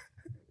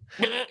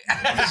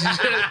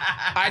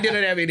 I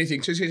didn't have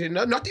anything. So she said,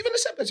 no, not even a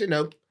sip. I said,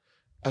 no.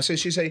 So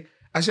she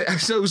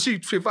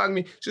found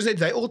me. She said,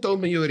 they all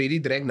told me you already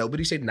drank.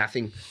 Nobody said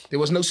nothing. There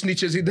was no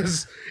snitches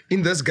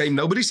in this game.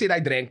 Nobody said I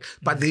drank.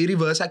 But they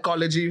reverse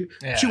psychology.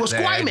 She was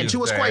quiet, man. She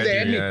was quiet. They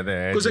had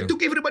me. Because they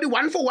took everybody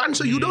one for one,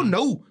 so you don't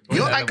know.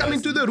 I come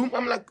into the room.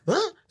 I'm like,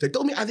 huh? They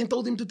told me. I then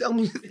told him to tell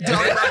me.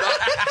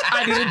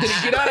 I didn't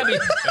drink. You know what I mean?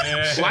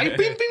 Why you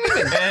pimping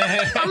me,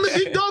 man? I'm the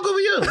big dog over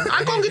here.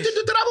 I can't get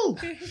into trouble.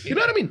 You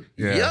know what I mean?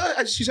 Yeah.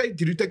 And she said,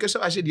 did you take a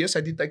sip? I said, yes,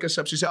 I did take a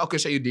sip. She said, okay,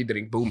 so you did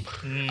drink. Boom.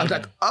 I was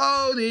like,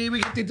 oh, there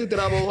we get into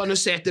trouble on a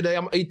Saturday.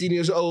 I'm 18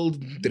 years old,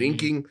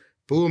 drinking.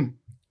 Boom.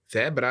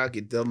 Febra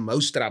get the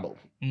most trouble.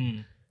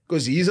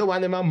 Because he's the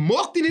one that my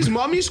mocked in his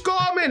mommy's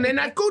comment. And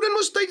I couldn't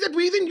mistake that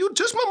with him. You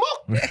just my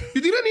mock.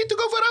 You didn't need to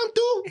go for round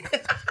 2.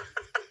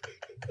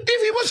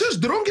 If he was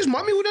just drunk, his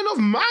mommy wouldn't have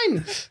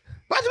mind.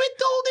 But we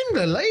told him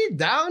to lay it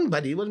down.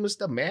 But he was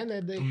Mr. Man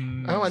that day.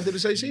 I wanted to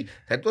say, see,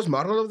 that was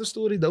moral of the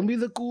story. Don't be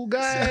the cool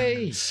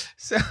guy.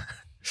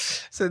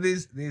 So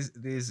there's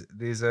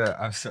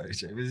I'm sorry,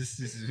 Jay. This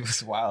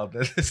was wild.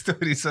 The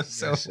stories are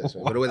so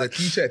wild. But with a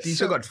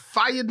teacher got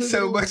fired.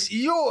 So much.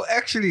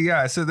 Actually,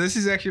 yeah. So this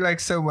is actually like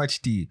so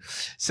much tea.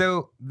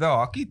 So the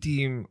hockey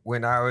team,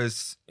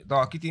 the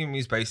hockey team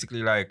is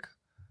basically like,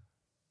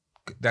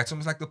 that's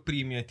almost like the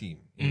premier team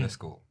in the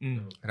school,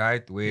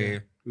 right?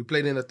 Where we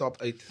played in the top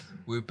 8.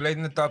 We played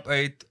in the top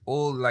 8.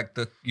 All like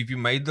if you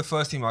made the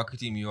first team hockey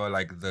team, you are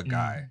like the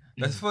guy.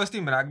 The first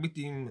team rugby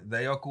team,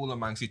 they are cool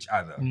amongst each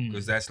other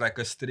because that's like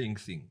a string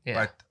thing.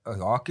 Yeah. But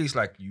hockey is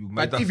like you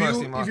made but the first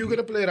team. If you're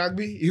gonna play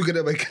rugby, you're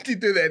gonna make it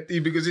into that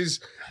team because there's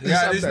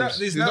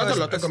not a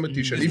lot of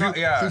competition. In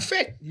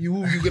fact,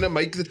 you're gonna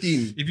make the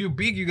team. If you're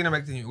big, you're gonna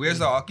make the team. Whereas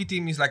the hockey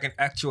team is like an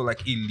actual like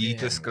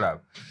elitist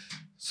club.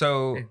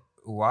 So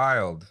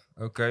wild.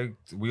 Okay,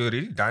 we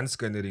already done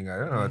skinnering. I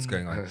don't know what's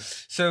going on.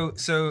 So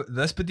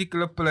this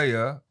particular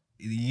player,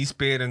 his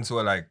parents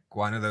were like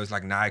one of those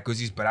like because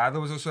his brother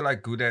was also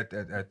like good at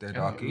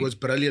hockey. He was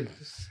brilliant.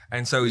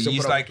 And so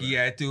he's like he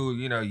had to,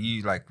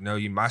 he like no,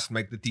 you must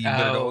make the team.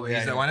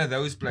 He's one of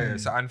those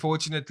players. So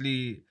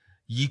unfortunately,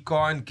 he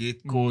can't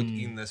get caught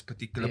in this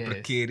particular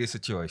precarious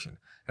situation,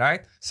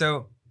 right?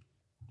 So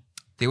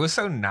there were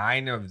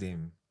 9 of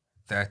them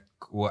that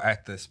were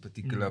at this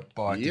particular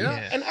party.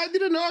 Yeah, and I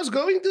didn't know I was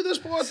going to this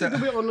party, to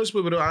be honest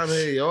with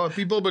you.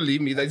 People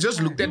believe me. They just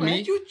looked at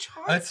me.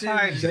 It's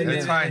fine,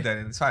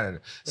 Darren. It's fine.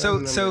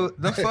 So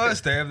the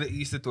first day of the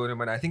Easter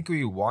tournament, I think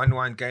we won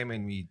one game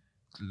and we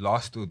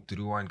lost or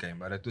drew one game,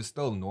 but it was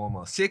still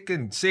normal.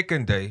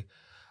 Second day,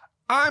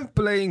 I'm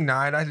playing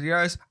 9. I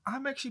realized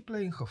I'm actually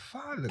playing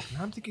gevaarlijk. And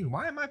I'm thinking,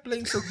 why am I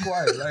playing so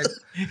quiet? Like,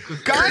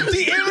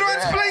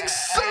 everyone's playing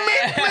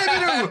cement,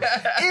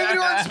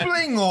 everyone's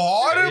playing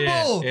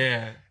horrible.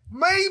 Yeah.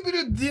 Maybe,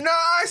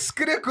 I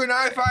skrik when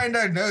I find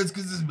out, no, it's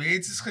because this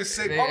mates is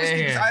gesit.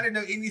 Obviously, because I didn't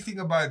know anything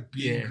about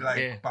being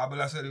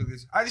Babalas.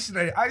 I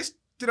just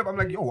stood up. I'm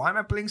like, yo, why am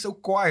I playing so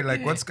quiet?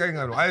 Like, what's going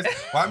on? Why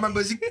am I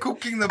busy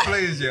cooking the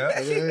players here?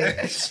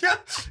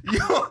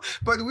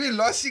 But we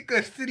lost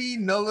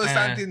 3-0 or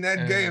something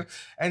that game.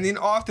 And then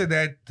after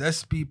that,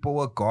 these people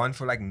were gone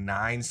for like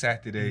 9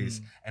 Saturdays.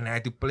 And I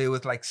had to play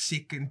with like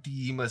second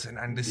teamers and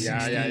under 16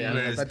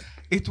 players. But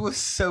it was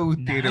so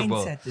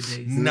terrible. 9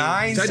 Saturdays.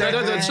 9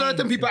 Saturdays.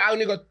 Certain people, I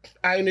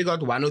only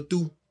got 1 or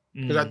 2.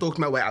 Because I talked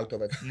my way out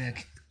of it.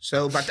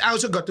 So, but I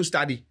also got to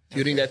study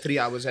during that 3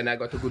 hours and I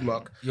got a good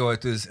mark. Yo,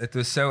 it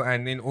was so,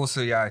 and then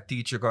also, a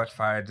teacher got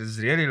fired. It's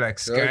really like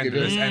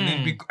scandalous. And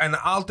then, and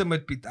the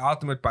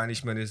ultimate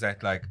punishment is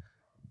that like,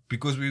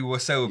 because we were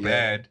so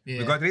bad,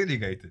 we got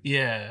relegated.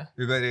 Yeah.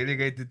 We got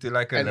relegated to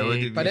like a lower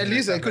division. But at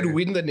least I could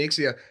win the next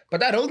year.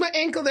 But I rolled my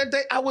ankle that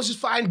day. I was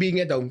fine being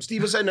at home.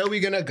 Steve said, no,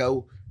 we're going to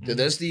go to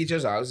this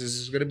teacher's house. This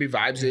is going to be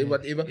vibes there,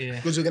 whatever.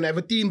 Because we're going to have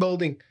a team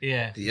building.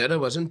 Yeah. The other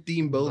wasn't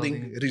team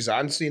building.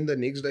 Rizan sent the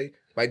next day.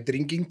 My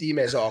drinking team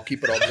has a hockey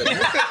problem.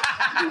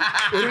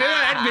 Remember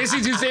that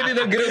message you sent in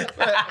the group?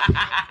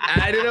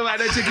 I don't know why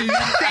that chicken.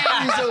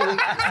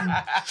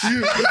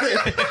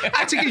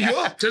 I chicken,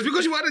 yo, just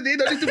because you want to date,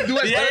 don't need to do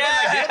it.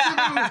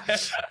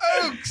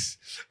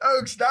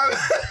 Oaks, now.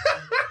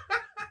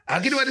 I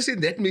didn't want to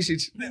send that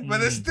message.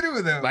 But it's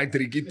true though. My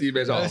drinking team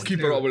has a hockey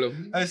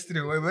problem. That's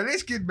true. But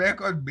let's get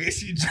back on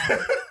message.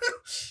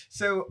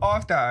 So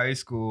after high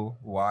school,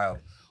 wild.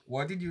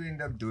 What did you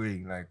end up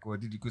doing? Like,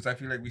 because I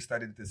feel like we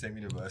studied at the same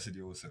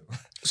university also.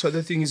 So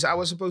the thing is, I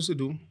was supposed to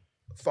do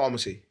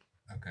pharmacy.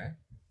 Okay.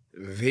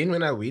 Then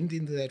when I went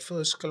into that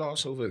first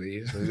class over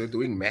there, so we were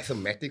doing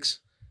mathematics.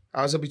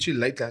 I was a bit too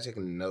late. I was like,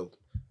 no.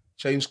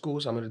 Change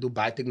course, I'm going to do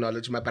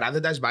biotechnology. My brother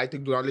does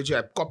biotechnology.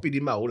 I've copied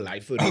in my whole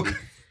life already. Okay.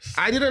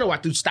 I didn't know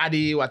what to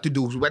study, what to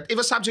do.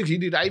 Whatever subjects he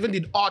did, I even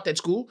did art at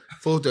school.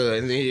 Photo,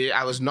 and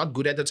I was not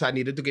good at it, so I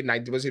needed to get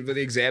 90% for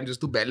the exam just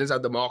to balance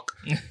out the mark.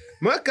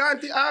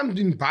 I'm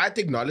doing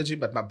biotechnology,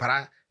 but my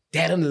brother,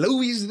 Darren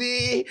Lowe is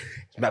there.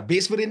 He's my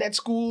best friend at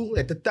school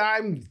at the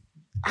time.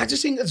 I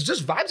just think it's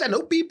just vibes. I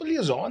know people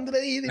here,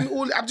 Andre, and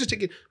all. I'm just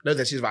thinking, no,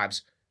 that's his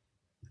vibes.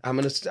 I'm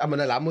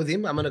gonna lam with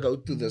him. I'm gonna go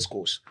to this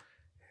course.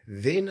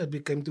 Then it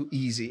became too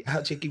easy. I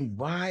was checking,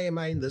 why am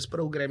I in this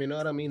program? You know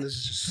what I mean? This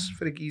is just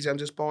freaking easy. I'm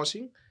just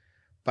passing.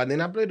 But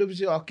then I played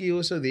obviously hockey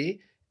also there.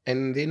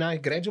 And then I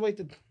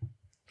graduated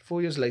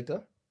 4 years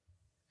later.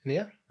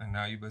 Yeah. And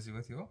now you're busy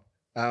with your?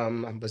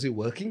 I'm busy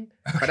working.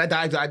 But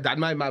I done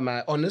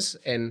my honors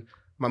and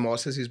my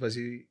master's is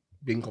busy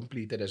being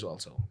completed as well.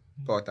 So,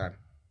 part-time.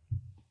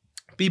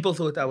 People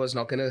thought I was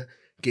not going to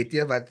get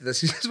here, but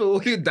this is for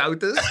all you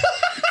doubters.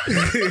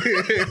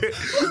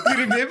 You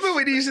remember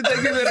when he used to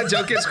take me to a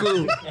joke at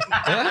school?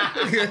 Huh?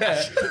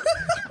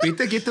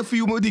 Better get a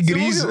few more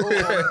degrees.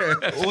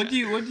 What do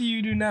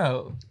you do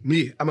now?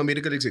 Me, I'm a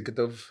medical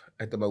executive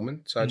at the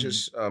moment. So I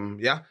just,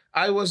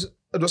 it was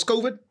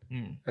COVID.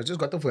 I just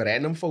got a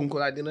random phone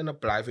call. I didn't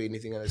apply for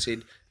anything. And I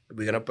said,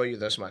 we're going to pay you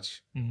this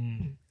much.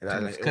 And I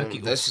was like,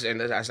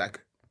 and I was like,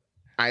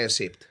 I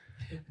accept.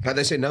 But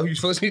they said, no, you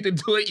first need to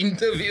do an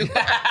interview.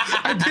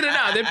 I didn't know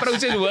how that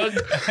process worked.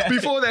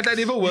 Before that, I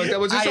never worked. I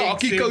was just a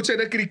hockey coach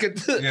and a cricket.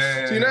 So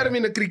you know what I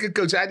mean? A cricket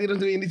coach. I didn't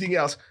do anything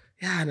else.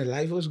 Yeah, and the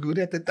life was good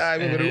at the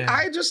time.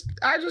 I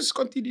just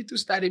continued to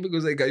study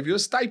because they gave you a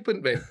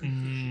stipend, man.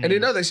 And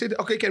they said,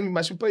 okay,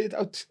 must we pay it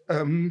out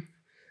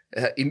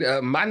in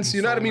months?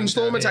 You know what I mean?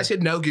 Installments. I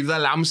said, no, give the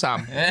lump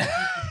sum.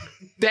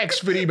 Tax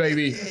free,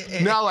 baby.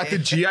 Now at the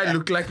G, I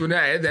look like when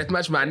I had that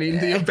much money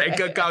in your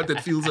bank account,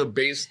 it feels the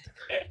best.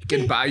 You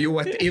can buy you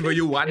whatever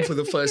you want for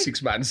the first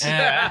 6 months.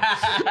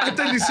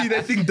 Until you see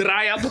that thing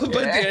dry up a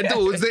bit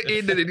towards the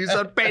end and then you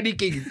start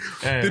panicking.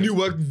 Then you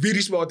work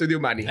very smart with your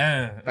money.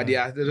 But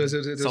yeah, there was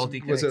salty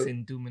cracks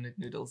in 2-minute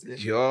noodles.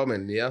 Yeah,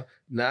 man, yeah.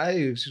 No,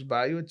 you just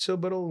buy you a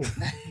chubberl.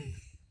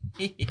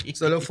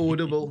 Still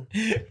affordable.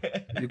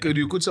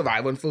 You could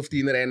survive on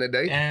 15 rand a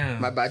day.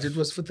 My budget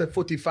was for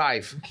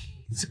 45.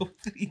 So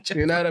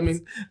you know what I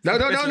mean? No.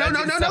 And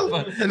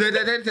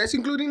that's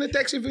including the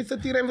tax. If it's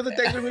 30 rand for the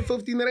tax, if it's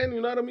 15 rand,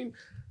 you know what I mean?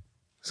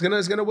 It's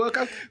gonna work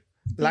out.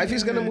 Life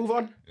is gonna move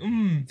on.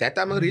 That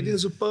time already, the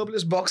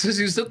superfluous boxes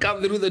used to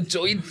come through the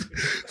joint.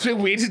 So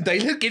where did they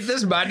get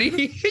this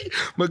money?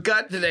 My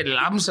God, that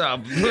lump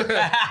sum.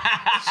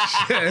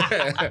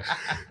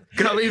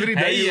 Come every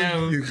day.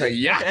 You go,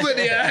 you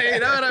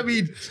know what I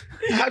mean?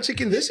 How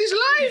chicken, this is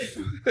life.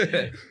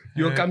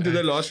 You'll come to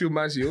the last few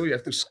months, you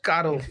have to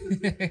scuttle.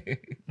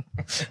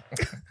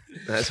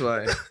 That's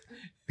why.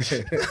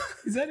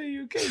 Is that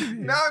a UK?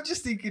 No, I'm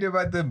just thinking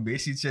about the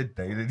message that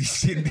Dylan is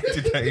sending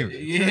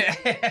today.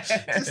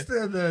 Just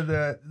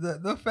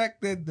the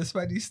fact that this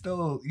one is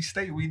he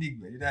stay winning,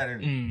 man. You know what I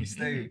mean? He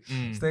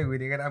stay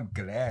winning, and I'm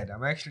glad.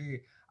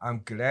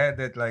 I'm glad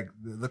that like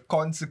the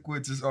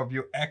consequences of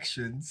your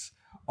actions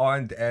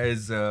aren't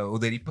as or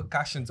the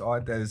repercussions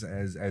aren't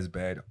as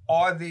bad.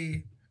 Are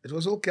they? It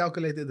was all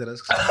calculated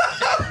risks.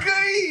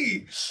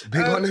 Okay. Be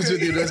honest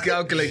with you, it was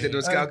calculated. It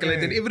was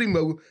calculated. Okay. Every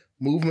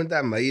movement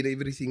I made,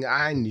 everything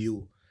I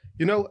knew.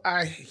 You know,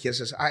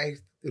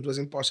 it was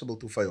impossible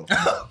to fail.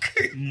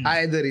 Okay. I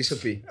had the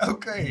recipe.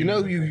 Okay. You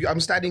know,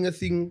 I'm studying a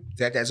thing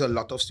that has a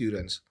lot of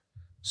students.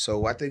 So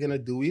what they're gonna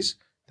do is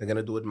they're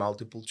gonna do it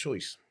multiple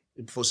choice.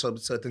 For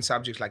certain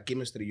subjects like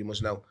chemistry, you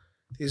must know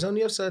there's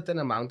only a certain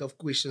amount of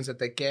questions that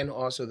they can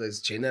answer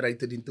that's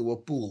generated into a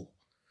pool.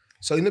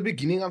 So in the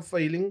beginning, I'm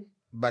failing.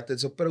 But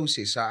it's a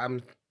process. So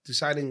I'm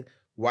deciding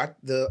what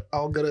the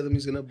algorithm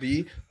is going to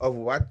be of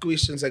what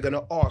questions they're going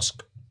to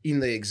ask in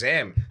the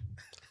exam.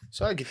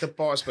 So I get the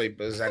past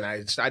papers and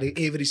I study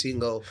every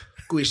single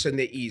question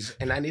there is.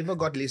 And I never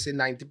got less than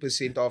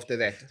 90% after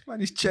that. What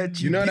is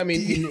ChatGPT? You know what I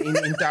mean?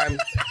 In time.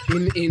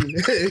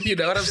 You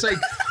know what I'm saying?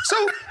 So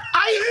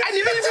I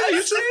never even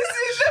used to...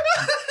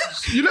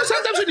 You know,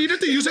 sometimes you needed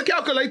to use a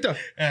calculator.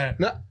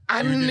 No,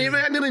 I didn't need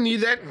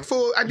that.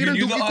 I didn't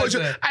do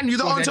equation. I knew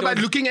the answer by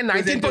looking at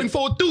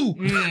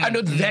 19.42. I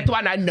know that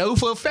one. I know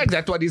for a fact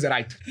that one is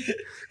right.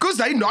 Because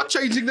they're not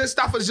changing the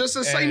stuff. It's just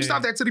the same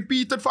stuff that's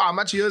repeated for how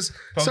much years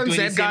since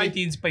that guy.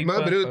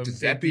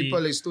 That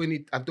people is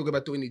 20. I'm talking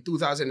about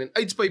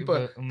 2008's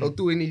paper till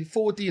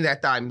 2014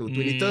 that time,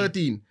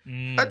 2013.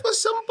 That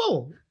was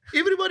simple.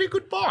 Everybody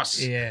could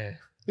pass. Yeah.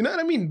 You know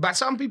what I mean? But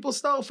some people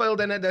still failed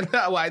and I don't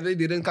know why they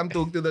didn't come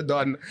talk to the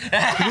Don.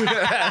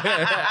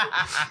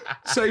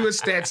 So it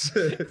was stats.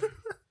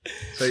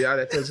 So yeah,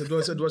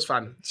 it was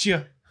fun.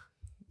 Sure.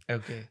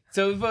 Okay.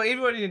 So for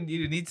everybody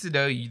who needs to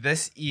know,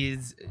 this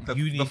is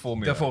the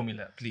formula. The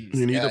formula, please.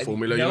 You need the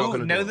formula.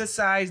 Know the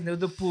size, know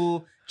the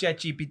pool,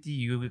 ChatGPT,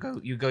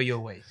 you go your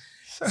way.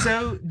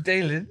 So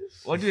Dylan,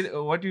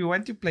 what we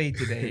want to play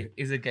today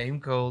is a game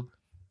called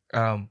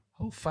How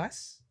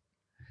Fast,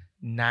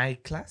 Nai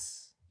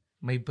Class.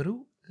 My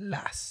bro,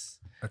 Las.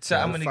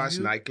 I'm gonna give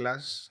you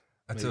class.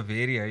 It's a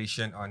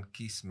variation on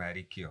Kiss,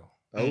 Marry, Kill.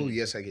 Oh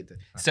yes, I get it.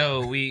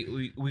 So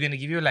we're gonna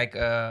give you like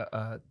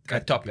a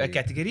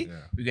category.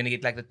 Yeah. We're gonna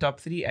get like the top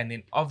 3, and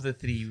then of the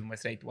 3, we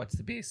must rate what's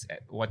the base,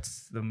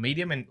 what's the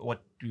medium, and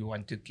what do you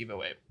want to give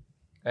away.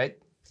 Right?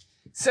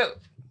 So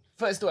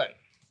first one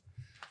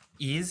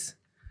is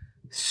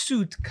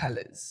suit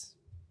colors.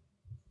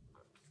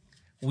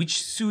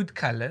 Which suit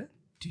color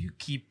do you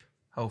keep?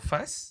 How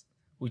fast?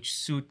 Which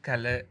suit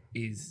color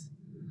is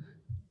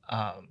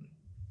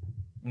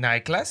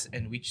night class,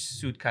 and which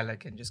suit color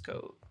can just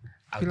go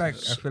out? I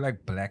feel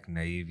like black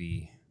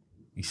navy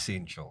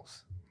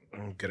essentials.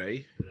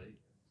 Grey,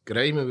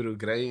 my bro.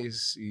 Grey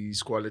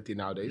is quality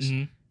nowadays.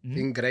 I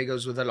think grey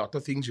goes with a lot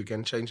of things. You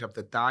can change up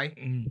the tie.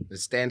 It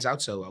stands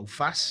out. So how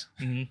fast?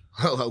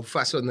 How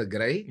fast on the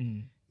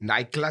grey?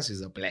 Night class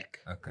is a black.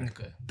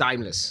 Okay.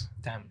 Timeless.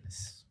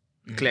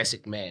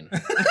 Classic man.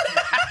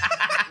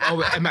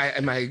 Oh,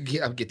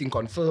 I'm getting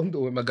confirmed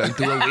or am I going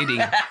to a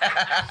wedding?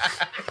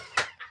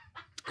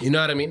 You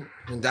know what I mean?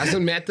 It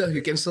doesn't matter.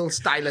 You can still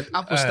style it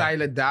up or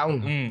style it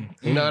down.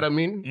 You know what I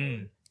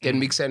mean? Can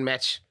mix and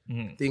match.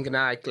 Think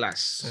high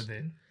class.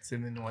 So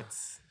then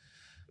what's...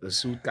 The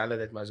suit color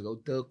that must go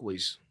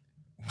turquoise.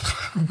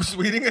 Who's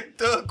wearing a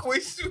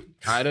turquoise suit?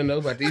 I don't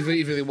know, but if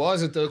it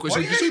was a turquoise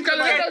suit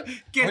color...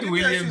 Cat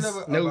Williams.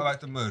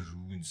 About the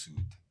maroon suit.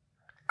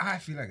 I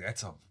feel like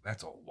that's a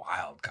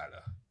wild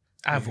color.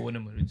 I've worn a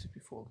maroon suit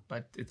before,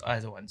 but it's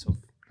either one, so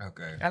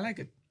Okay. I like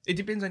it. It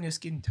depends on your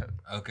skin tone.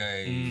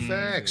 Okay.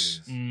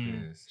 Facts.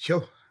 Yes.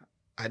 Sure.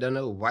 I don't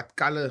know what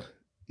color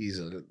is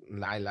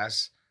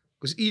Lila's.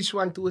 Because each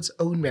one to its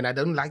own, man. I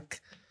don't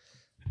like...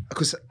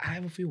 Because I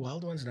have a few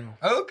wild ones now.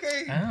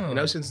 Okay. Oh. You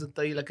know, since the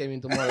tailor came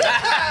into my life.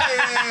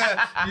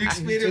 You That's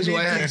experienced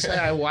why I it. say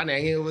I want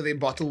hanging over the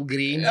bottle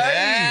green. You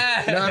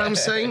Yeah. know what I'm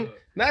saying?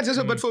 Not just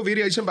a bit for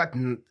variation, but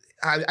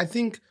I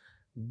think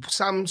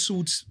some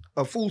suits,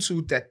 a full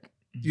suit that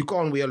you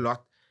can't wear a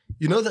lot.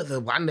 You know that the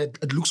one that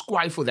it looks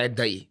quiet for that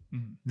day.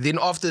 Then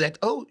after that,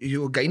 oh,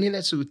 you're gaining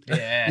that suit.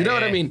 Yeah, You know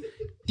what I yeah. mean?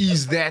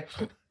 Is that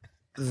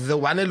the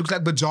one that looks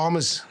like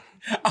pajamas?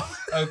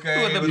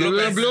 Okay. With the You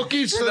know, blockies.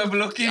 blockies. With the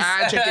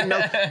blockies. Check it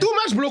now. Too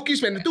much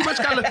blockies, man. Too much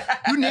color.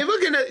 You're never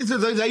gonna,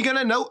 they're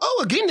gonna know,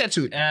 oh, again, that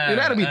suit. You know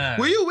what I mean?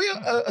 Will you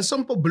wear a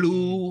simple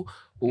blue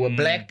or a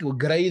black or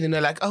grey, then they're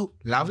like, oh,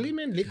 lovely,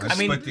 man. I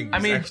mean- Spitting. I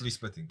mean- It's actually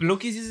spitting.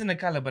 Blockies isn't a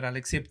color, but I'll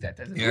accept that.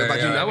 Yeah,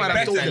 but you know what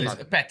I'm talking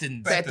about.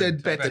 Patterns.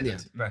 Patterned, yeah.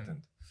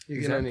 Patterned.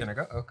 You know what I mean? Can I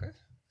go? Okay.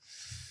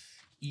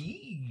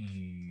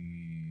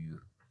 Ew.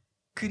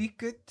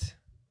 Cricket.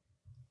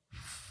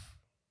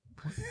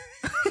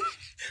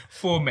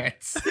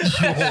 Formats.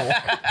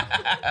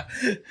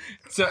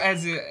 So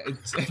as a...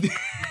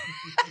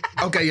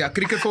 Okay, yeah,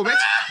 cricket format.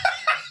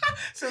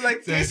 So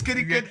like Test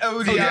cricket,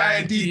 ODI, ODI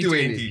and and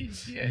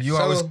T20. Yes. You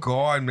I was So-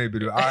 gone, maybe.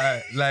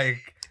 I like.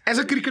 As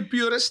a cricket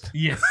purist,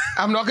 Yes.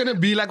 I'm not gonna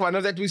be like one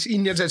of that with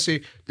Indians that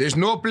say there's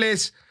no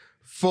place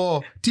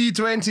for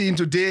T20 in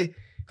today.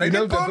 Like You they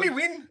know, call me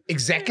win.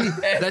 Exactly.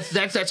 That's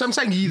what I'm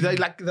saying.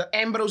 Like the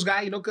Ambrose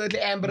guy, you know, Curtly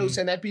Ambrose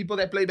and that people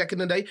that played back in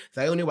the day,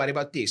 they only worry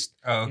about test.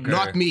 Oh, okay.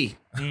 Not me.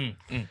 Mm,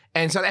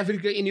 And South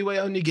Africa anyway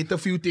only get a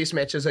few test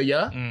matches a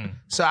year.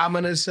 So I'm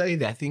gonna say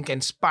that thing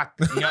can spot.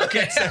 Yeah,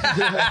 okay.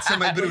 So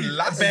my bro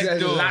last. Back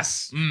door.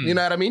 Last. You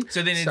know what I mean?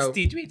 So then it's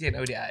T20 and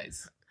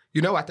ODIs.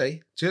 You know what,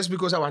 Just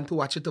because I want to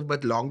watch it a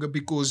bit longer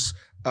because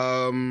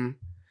T20s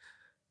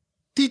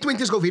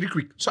go very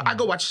quick. So I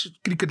go watch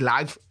cricket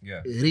live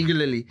Yeah.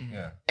 regularly.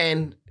 Yeah.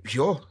 And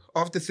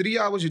after 3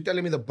 hours, you're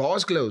telling me the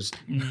bar's closed.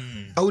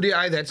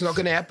 ODI, that's not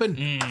going to happen.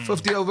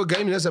 50 over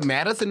game, there's a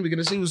marathon. We're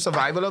going to see who's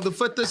survival of the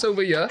fittest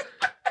over here.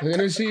 We're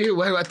going to see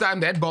what time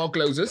that bar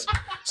closes.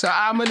 So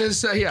I'm going to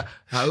say,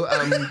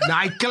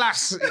 night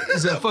class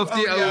is a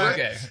 50 over.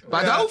 okay.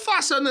 But how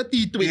fast on a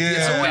T20? It's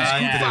Yeah, always yeah,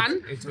 good yeah. fun.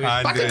 It's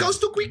But it goes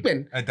too quick,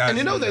 man. It does, And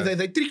you know, it does.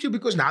 they trick you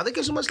because now they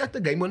can so much like the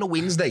game on a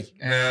Wednesday.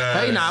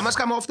 Yeah. Hey, now I must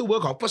come off to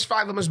work.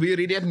 5:30, I must be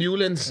ready at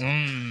Newlands.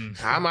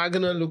 How am I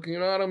going to look? You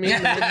know what I mean?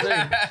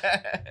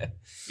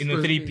 In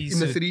a three-piece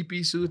In a suit.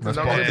 three-piece suit. Mas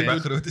And pak all jy the my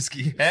good- grote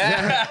ski.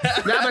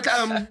 No,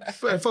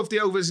 but 50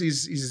 overs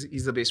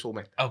is the best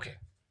format. Okay.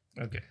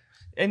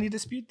 Any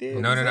dispute there?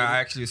 No.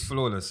 Actually, it's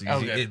flawless.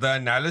 Okay. The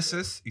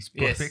analysis is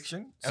Yes.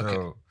 perfection. Okay.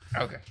 So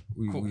Okay.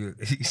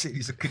 he said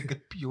he's a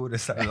cricket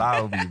purist.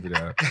 Allow me,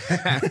 bro.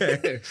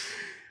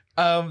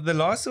 The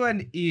last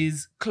one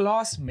is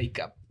class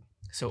makeup.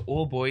 So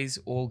all boys,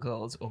 all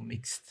girls, or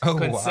mixed. Oh,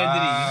 Considering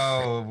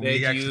wow. that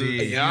We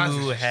actually- you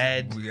Yeah.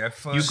 had We have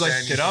you got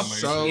first-hand dropped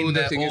So in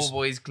the the thing all is,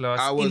 boys class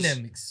I was- in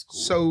a mixed school.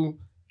 So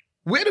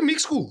we're a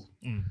mixed school.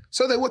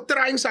 So they were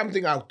trying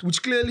something out,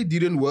 which clearly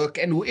didn't work.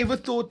 And whoever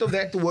thought of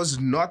that was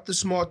not the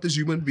smartest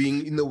human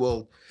being in the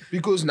world.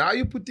 Because now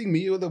you're putting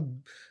me with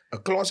a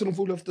classroom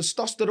full of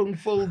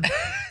testosterone-filled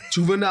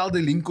juvenile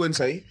delinquents,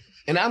 hey?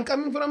 And I'm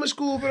coming from a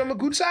school from a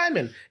good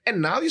Simon.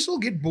 And now you still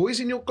get boys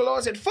in your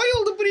class that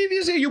failed the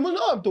previous year. You must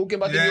know I'm talking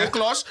about in Yeah. your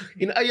class.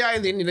 In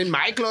and then in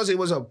my class, there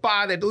was a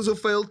par that also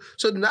failed.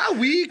 So now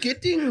we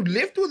getting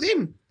left with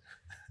him.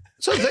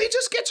 So they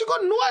just get to go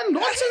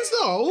nonsense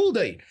the whole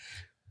day.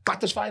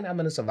 But it's fine, I'm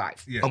going to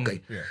survive. Yeah.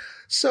 Okay. Yeah.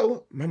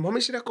 So my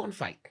mommy said I can't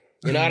fight.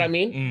 You know what I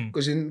mean?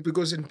 Because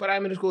in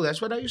primary school,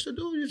 that's what I used to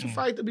do. I used to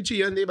fight a bit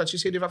here and there. But she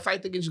said if I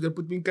fight again, she's going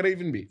to put me in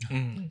Cravenby.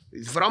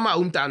 It's from my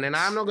hometown. And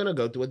I'm not going to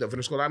go to a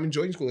different school. I'm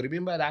enjoying school.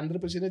 Remember,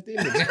 100%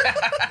 attendance.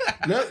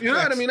 No, you know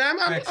what I mean?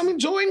 I'm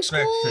enjoying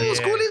school. Facts.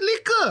 School is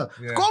liquor.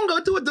 Yeah. Can't go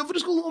to a different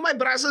school. All my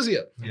brothers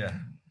here. Yeah.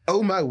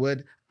 Oh my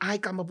word. I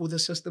come up with a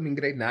system in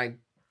grade 9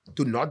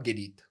 to not get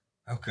it.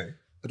 Okay.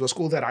 It was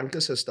called the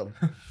ranker system.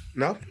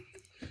 No?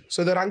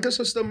 So the ranker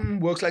system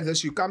works like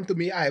this. You come to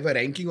me, I have a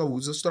ranking of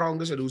who's the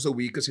strongest and who's the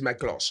weakest in my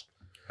class.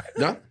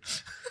 No?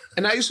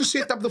 And I used to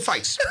set up the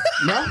fights.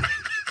 No?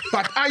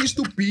 But I used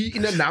to be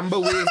in a number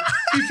where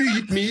if you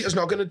hit me, it's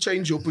not going to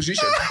change your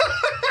position.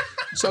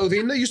 So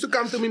then they used to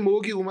come to me,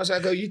 Mogi, who must I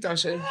go hit? I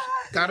said,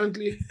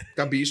 currently,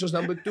 Kabiso's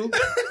number 2.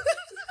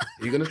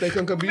 You're going to take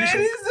on Man Kabiso?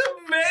 is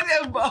a man.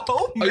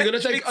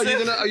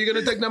 Are you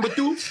gonna take number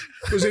 2?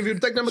 Because if you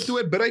take number 2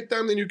 at break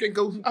time, then you can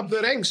go up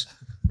the ranks.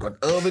 Got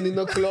Irvin in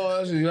the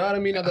class, you know what I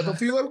mean? I got a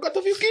few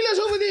killers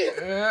over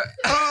there.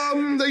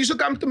 They used to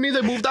come to me,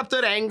 they moved up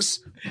the ranks.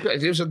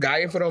 There's a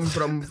guy from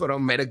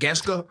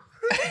Madagascar.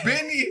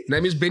 Benny.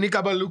 Name is Benny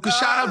Kabaluku.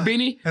 Shout out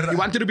Benny. He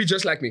wanted to be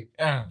just like me.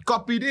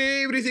 Copied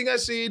everything I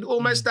said, all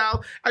my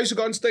style. I used to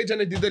go on stage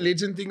and I did the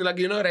legend thing, like,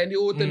 you know, Randy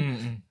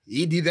Orton.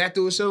 He did that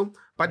also.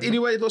 But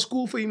anyway, it was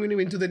cool for him when he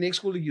went to the next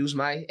school. He used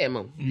my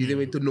ammo. He then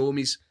went to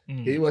Normies.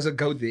 He was a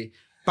goat there.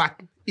 But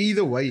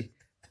either way,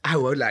 I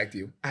won't lie to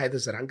you. I had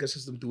this ranker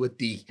system to a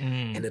T,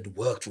 and it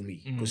worked for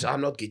me because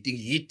I'm not getting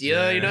hit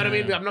here. You know what I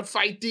mean? I'm not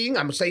fighting.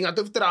 I'm staying out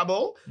of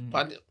trouble.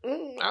 But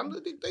I'm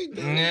the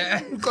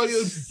dictator.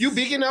 Because you're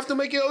big enough to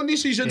make your own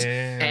decisions.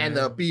 And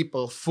the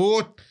people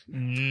fought.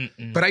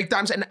 Break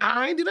times, and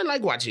I didn't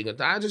like watching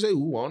it. I just say,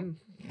 who won?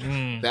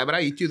 But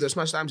I hit you this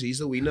much times, he's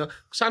the winner.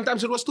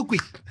 Sometimes it was too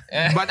quick.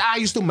 But I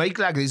used to make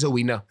like he's a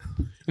winner.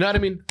 You know what I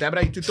mean?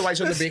 I hit you twice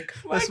on the back.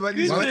 What's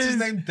his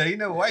name?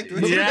 Dana White. Dana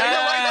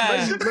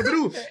White.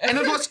 And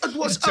it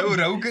was Joe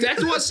Rogan. That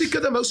was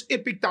the most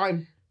epic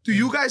time. To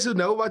you guys who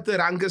know about the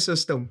ranker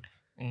system,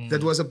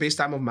 that was the best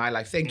time of my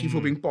life. Thank you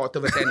for being part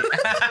of it.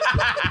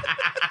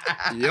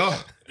 Yeah.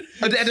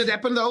 And it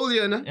happened the whole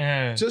year, no?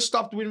 Just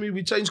stopped when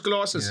we changed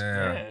classes.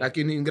 Like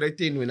in grade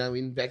 10 when I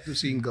went back to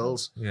seeing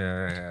girls.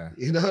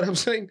 You know what I'm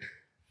saying?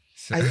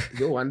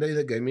 One day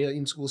they gave me an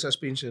in-school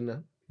suspension,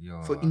 no?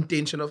 For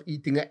intention of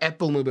eating an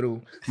apple, no,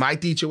 bro. My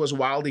teacher was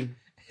wilding.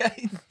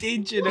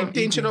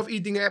 Intention of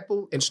eating an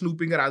apple and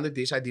snooping around the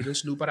desk. I didn't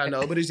snoop around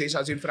nobody's desk. I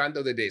was in front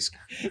of the desk.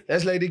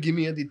 That lady gave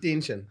me a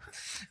detention.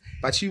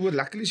 But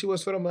luckily she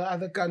was from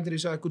another country,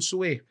 so I could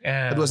swear.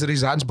 It was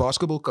Rizan's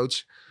basketball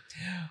coach.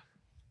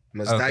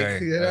 You know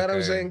what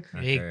I'm saying?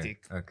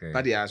 Hectic.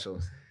 But yeah, so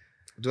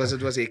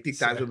it was hectic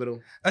times, bro.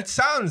 It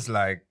sounds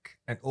like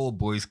an all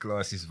boys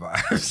class is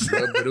vibes.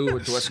 No, bro,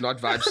 it was not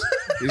vibes.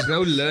 There's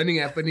no learning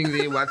happening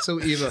there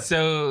whatsoever.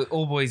 So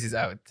all boys is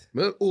out.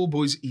 Well, all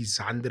boys is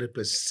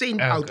 100%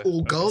 out.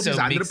 All girls is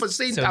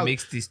 100% out. So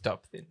mixed is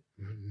top then.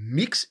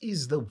 Mix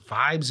is the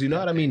vibes, you know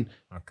what I mean?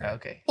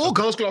 Okay. All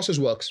girls classes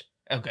works.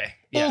 Okay.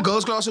 All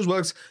girls classes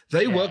works.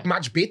 They work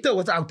much better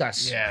without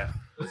us. Yeah.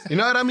 You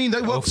know what I mean?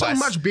 They work so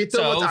much better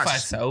with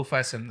us. How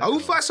fast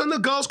on the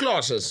girls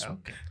classes.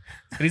 Okay.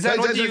 Rizan,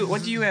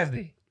 what do you have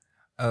there?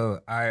 Oh,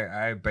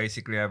 I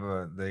basically have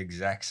the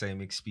exact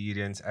same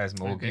experience as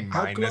Morgan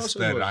minus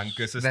the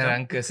ranker system. The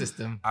ranker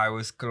system. I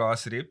was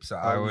class rep, so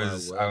I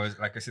was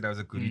like I said, I was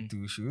a goody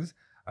two shoes.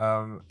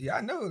 We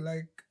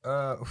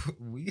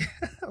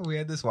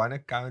had this one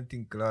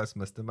accounting class,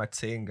 Mr.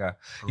 Matsenga.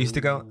 He used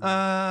to go,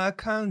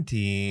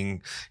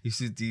 accounting.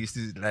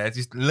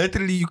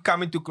 Literally, you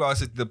come into class,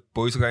 the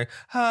boys are going,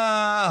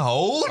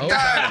 whole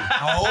time.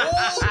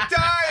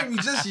 You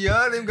just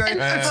hear them going,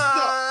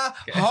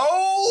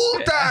 whole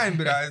time.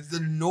 But it's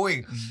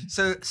annoying.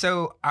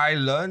 So I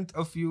learned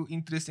a few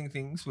interesting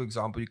things. For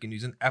example, you can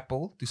use an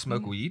apple to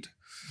smoke weed.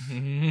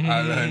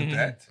 I learned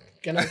that.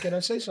 Can I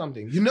say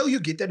something? You know,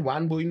 you get that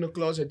one boy in the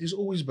class that is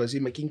always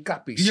busy making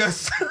copies.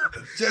 Yes.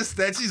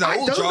 That's his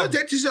whole job.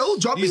 That is his whole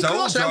job in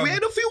class. We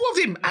had a few of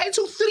them. I had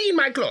 3 in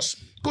my class.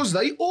 Because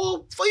they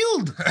all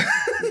failed.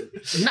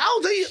 Now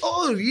they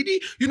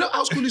already, you know,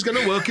 our school is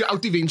gonna work you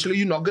out eventually.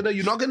 You're not gonna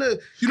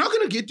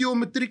get your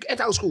matric at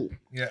our school.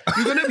 Yeah.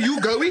 You're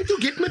going to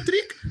get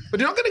matric, but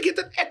you're not gonna get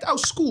it at our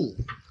school.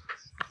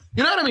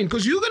 You know what I mean?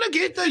 Because you're gonna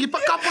get a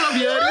couple of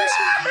years,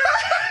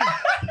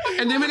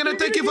 and then we're gonna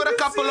take you for a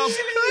couple of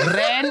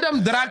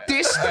random drug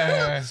tests.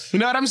 You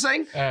know what I'm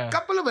saying?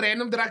 Couple of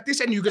random drug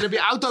tests, and you're gonna be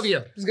out of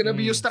here. It's gonna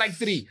be your strike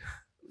 3.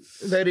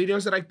 They're ready on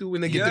strike 2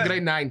 when they get to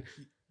grade 9.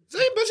 So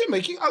they're busy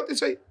making out and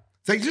say,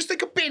 they just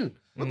take a pen.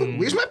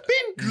 Where's my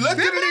pen?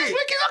 Literally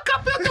making a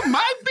copy out of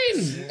my pen.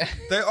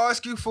 They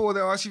ask you for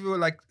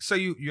like, so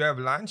you have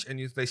lunch and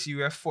they see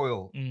you have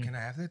foil. Can I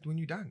have that when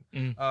you're done?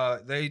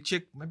 They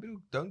check, maybe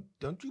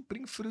don't you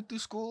bring fruit to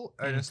school?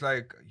 And it's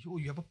like, yo,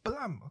 you have a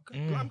plum. Okay,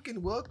 plum can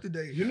work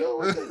today. You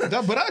know,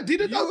 that bra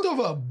did it out of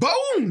a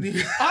bone.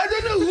 I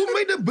don't know who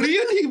made the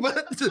biryani,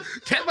 but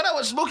that bra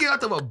was smoking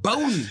out of a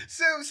bone.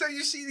 So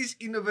you see these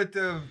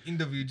innovative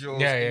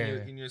individuals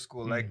in your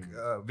school, like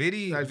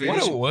very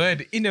what a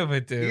word,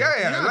 innovative.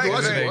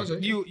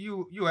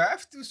 You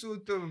have to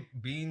sort of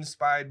be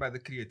inspired by the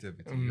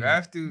creativity. You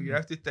have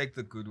to take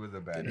the good with the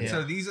bad. And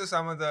so these are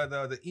some of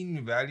the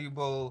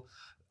invaluable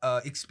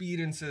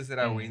experiences that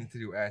I went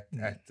through at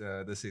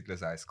the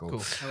Settlers High School.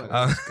 Cool.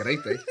 That's great,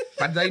 eh?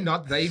 But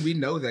we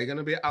know they're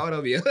gonna be out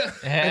of here.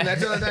 And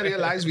that's what I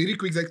realized very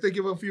quick. They take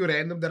you for a few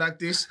random drug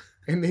tests,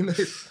 and then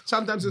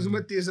sometimes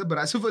there's a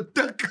brass of a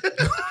tuck.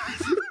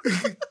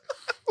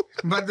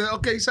 But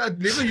so it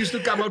never used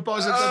to come out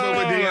positive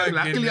over there.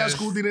 Luckily, our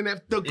school didn't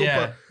have tuck.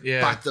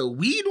 But the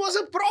weed was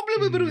a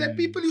problem, bro. That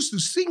people used to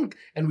sing.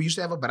 And we used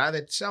to have a brother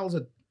that sells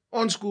it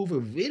on school for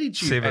very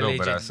cheap. Several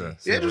Allegedly. brassen.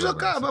 Yeah, it was Several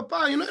okay, brassen.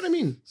 but you know what I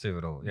mean?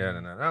 Several. Yeah,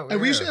 no.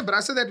 And we used to have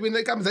brassen that when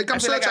they come I feel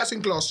search like us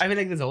in class. I feel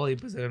like this whole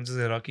episode I'm just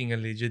rocking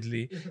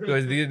allegedly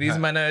because these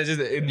men are just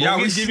Yeah,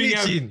 we Moogie's giving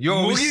out- snitching.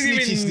 Yo, we Moogie's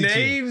giving snitching.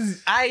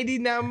 names, ID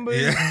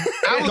numbers. Yeah.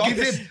 I will give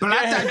them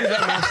blood to the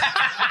rest.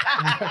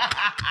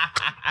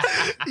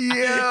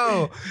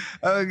 Yo.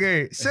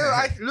 Okay. So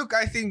I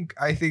think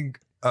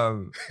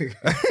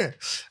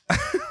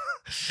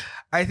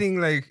I think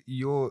like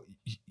you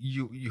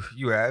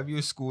have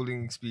your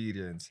schooling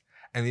experience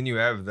and then you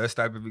have this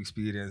type of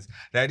experience.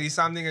 That is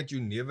something that you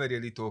never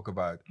really talk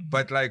about.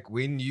 But like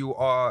when you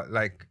are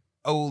like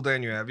older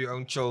and you have your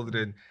own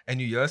children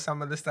and you hear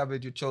some of the stuff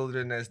that your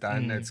children has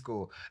done at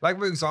school. Like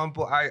for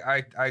example,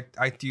 I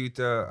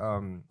tutor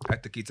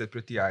at the kids at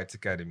Pretty Heights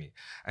Academy.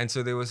 And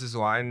so there was this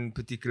one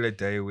particular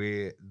day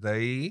where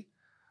they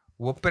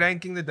were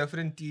pranking the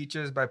different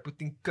teachers by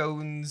putting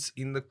cones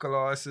in the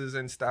classes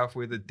and stuff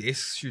where the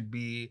desks should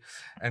be,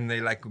 and they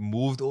like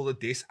moved all the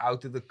desks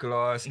out of the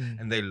class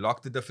and they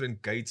locked the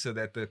different gates so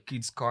that the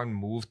kids can't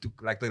move to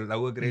like the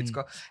lower grades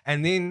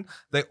and then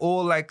they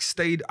all like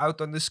stayed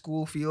out on the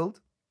school field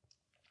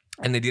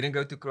and they didn't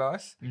go to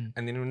class,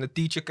 and then when the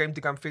teacher came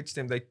to come fetch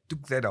them, they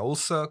took that whole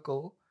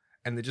circle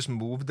and they just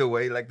moved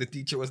away like the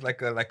teacher was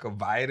like a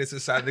virus or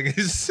something. They're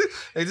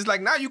just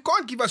like, nah, you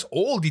can't give us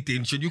all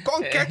detention. You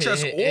can't catch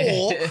us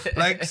all.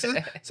 Like, so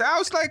I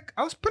was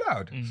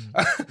proud.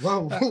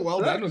 Well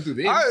done to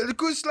them.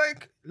 Because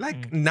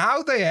like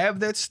now they have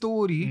that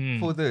story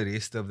for the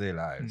rest of their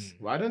lives.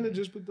 Why don't they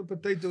just put the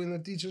potato in the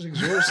teacher's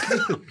exhaust?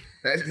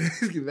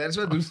 That's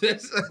what do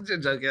this. I'm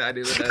joking. I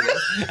didn't know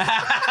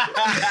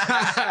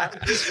that.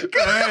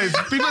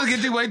 People are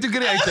getting way too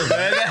creative.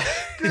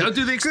 Don't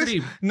do the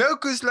extreme. No,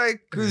 cause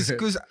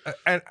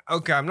and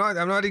okay, I'm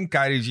not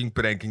encouraging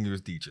pranking your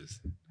teachers.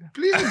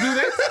 Please don't do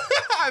that.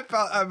 I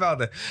felt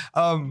that.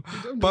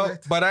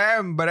 But I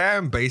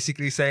am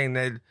basically saying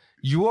that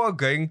you are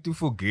going to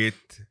forget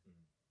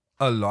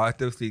a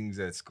lot of things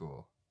at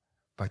school,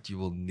 but you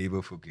will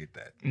never forget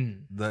that.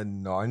 The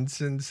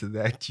nonsense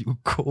that you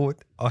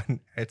caught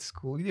on at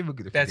school, you're never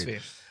gonna forget. That's fair.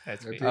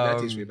 That's fair.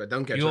 That is fair, but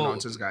don't catch the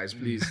nonsense, guys,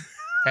 please.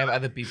 Have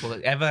other people,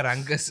 have a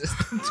rank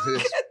assistant.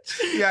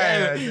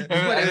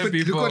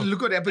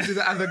 Look what happened to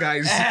the other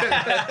guys.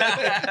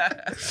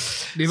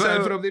 Never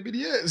heard from them in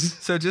years.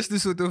 So just to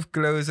sort of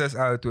close us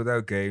out with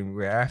our game,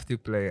 we have to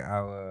play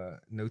our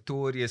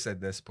notorious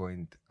at this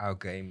point, our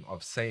game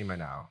of Say Me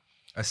Now.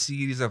 A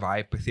series of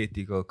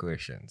hypothetical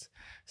questions.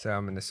 So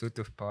I'm gonna sort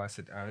of pass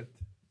it out.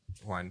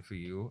 One for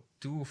you,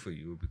 two for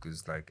you,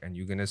 because and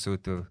you're gonna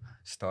sort of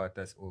start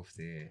us off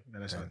there.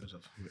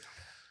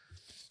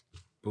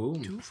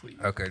 Boom. Two for you.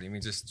 Okay, let me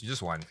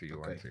just one for you,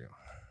 one for you.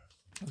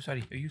 Oh,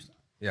 sorry. Are you?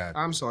 Yeah,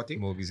 I'm sorting.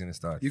 Morgie's gonna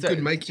start. You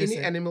could make any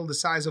animal the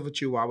size of a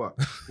chihuahua.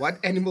 What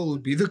animal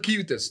would be the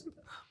cutest?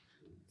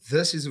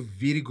 This is a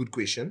very good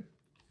question.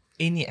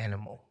 Any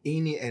animal.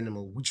 Any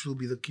animal, which will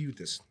be the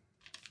cutest?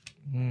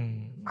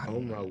 Oh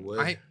my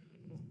word.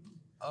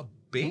 A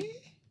bear?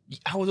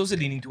 I was also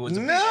leaning towards a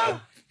No.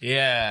 bear.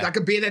 Yeah. Like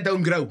a bear that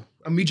don't grow.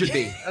 A midget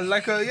bear.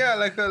 Like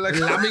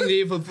Lambing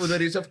there for the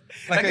rest of...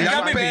 like a young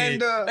gummy bear.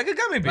 panda. Like a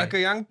gummy bear. Like a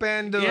young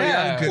panda or Yeah.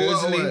 a young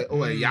grizzly.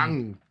 Or a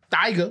young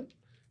tiger.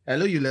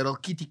 Hello, you little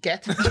kitty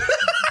cat.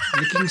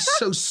 Looking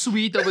so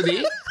sweet over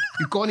there.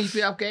 You can't eat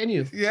me up, can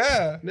you?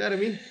 Yeah. You know what I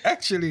mean?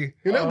 Actually.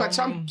 You know, but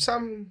some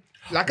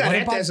like a What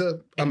rat about has a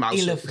mouse.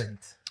 elephant.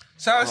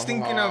 So I was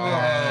thinking of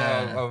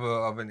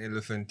an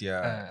elephant,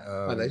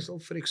 yeah. But they still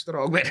freak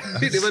strong, man.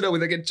 You never know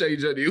when they can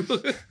change on you.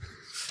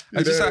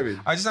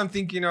 I'm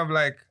thinking of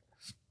like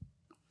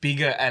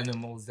Bigger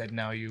animals that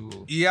now you...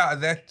 yeah,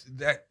 that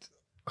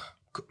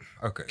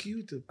okay.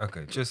 Cute.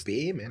 Okay, just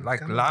Bear, man. like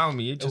Come allow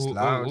me, just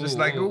allow me.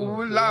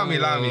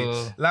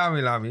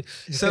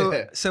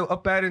 So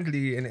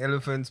apparently an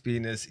elephant's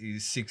penis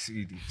is 6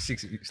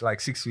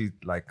 feet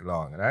like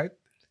long, right?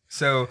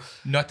 So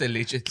Not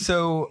allegedly.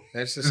 so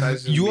That's the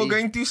size of you are me.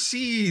 going to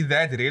see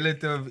that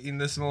relative in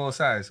the small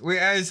size,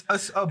 whereas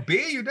a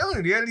bear you don't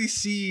really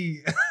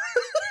see.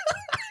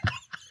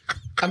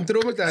 I'm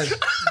traumatized.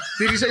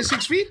 Did you say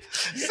 6 feet?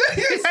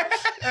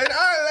 And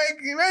I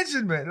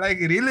imagine, man,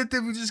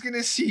 relative, you're just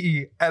gonna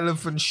see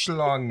elephant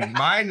schlong.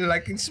 Mine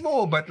in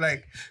small, but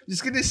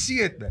just gonna see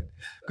it, man,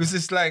 because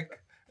it's like.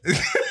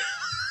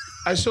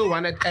 I saw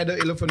one at Addo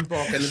Elephant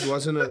Park and it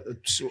wasn't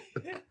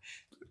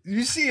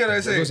You see what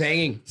I'm saying? it was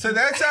hanging. So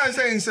that's how I'm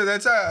saying. So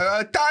that's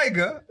a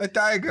tiger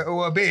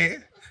or a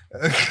bear.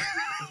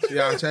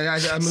 Yeah, so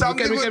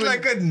Something with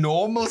like a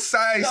normal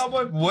size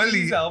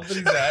woolly. Help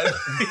with that.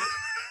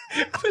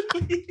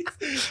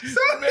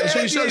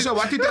 So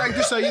what you're trying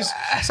to say is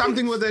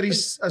something with a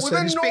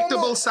respectable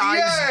normal, size.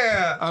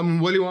 Yeah.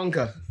 Willy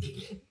Wonka.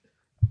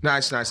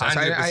 Nice. I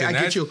 100%,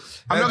 get you.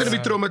 I'm not going to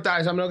be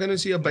traumatized. I'm not going to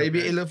see a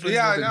baby elephant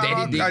Yeah, with a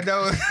daddy dick. I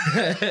know.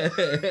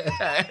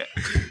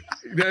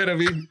 You know what I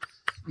mean?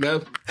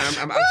 No,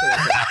 I'm out for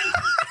that.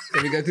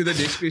 Can we go to the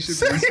next question,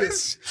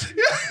 please?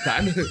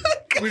 Done.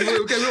 we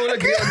can all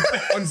agree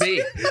on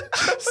there.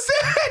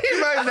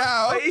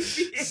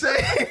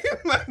 Say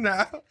maar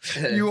now.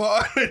 You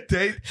are on a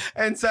date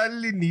and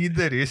suddenly need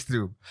the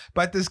restroom,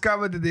 but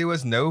discovered that there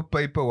was no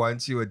paper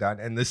once you were done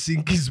and the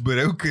sink is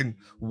broken.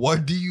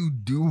 What do you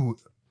do?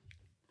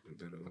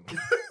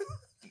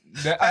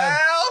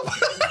 Help!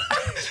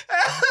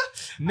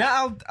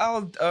 Now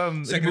I'll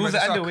remove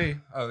the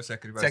underwear. Oh,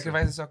 sacrifice.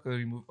 Sacrifice the sock or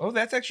remove. Oh,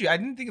 that's actually, I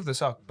didn't think of the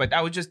sock, but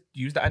I would just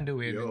use the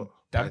underwear and then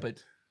dump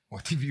it.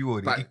 What if you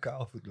already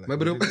calfoot? Like, My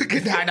bro,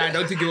 I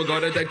don't think you were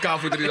going to that car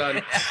for 3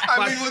 rand.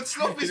 I mean, what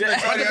slop is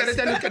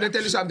that? Can I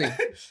tell you something?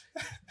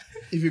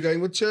 If you're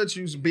going with church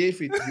shoes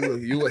barefoot,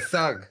 you a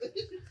thug.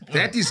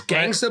 That is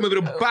gangster, my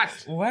bro.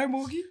 But, Why,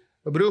 Mogi?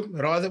 my bro,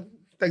 rather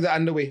take the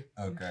underwear.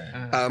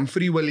 Okay.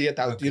 Free willy it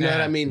out. You know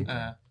what I mean?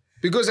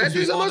 Because that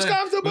is the most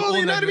comfortable.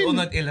 You know what I We're all mean?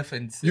 not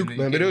elephants.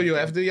 My bro, you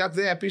have the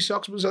happy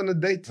socks on a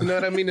date. You know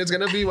what I mean? It's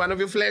going to be one of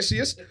your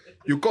flashiest.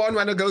 You can't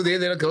want to go there.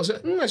 Then a girl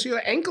says, I see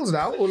your ankles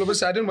now. All of a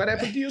sudden, what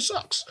happened to your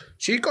socks?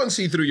 She can't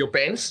see through your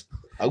pants,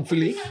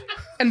 hopefully.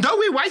 And don't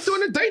we wait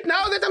on a date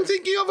now that I'm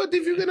thinking of it?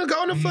 If you're going to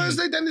go on a first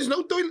date and there's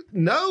no toilet.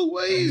 No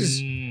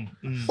ways.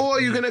 Or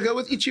you're going to go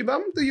with itchy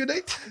bum to your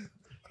date?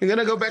 You're going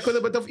to go back with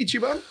a bit of itchy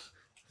bum?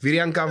 Very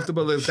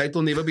uncomfortable. The date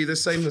will never be the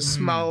same. The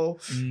smell,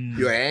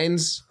 your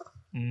hands.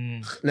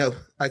 No,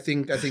 I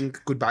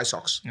think goodbye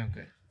socks.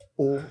 Okay.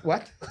 Or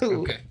what?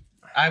 Okay.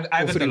 I've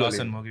got the free last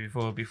willy. one,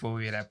 Mogi, before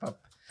we wrap up.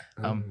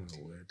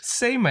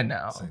 Say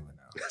now.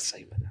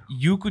 Say it now.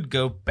 You could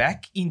go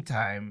back in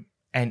time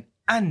and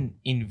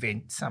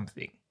uninvent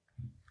something.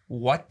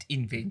 What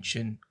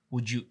invention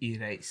would you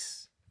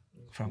erase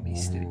from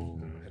history?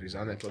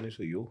 Rizan, that one is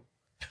for you.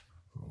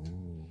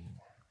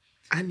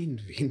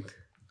 Uninvent.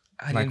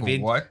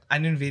 Uninvent, what?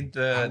 Uninvent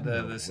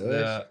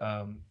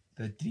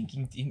the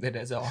drinking thing that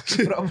has a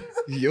hockey problem.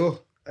 Yo.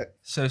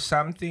 So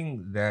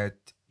something that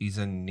is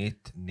a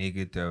net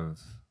negative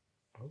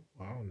Oh,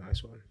 wow,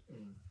 nice one.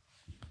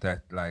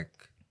 that, like,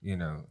 you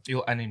know,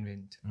 You'll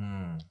uninvent.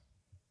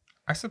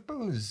 I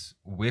suppose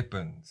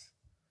weapons.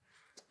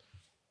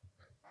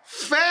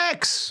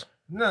 Facts.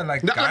 No,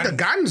 like Not like guns. the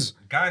guns.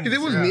 Guns,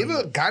 There was yeah. never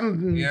a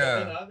gun.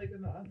 Yeah.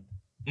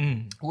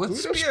 With With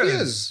spears.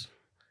 spears.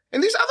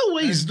 And there's other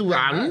ways to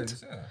hunt.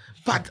 Guns, yeah.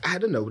 But I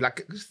don't know,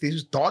 like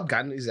this dog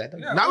gun, is that?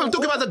 Yeah, Now I'm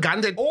talking about the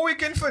gun that. Or we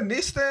can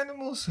finesse the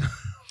animals.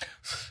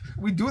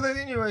 We do that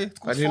anyway. It's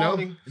called But you know,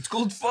 farming. It's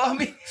called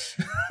farming.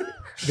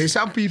 There's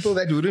some people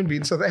that wouldn't be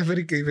in South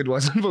Africa if it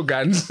wasn't for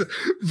guns.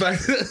 But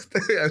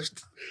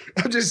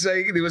I'm just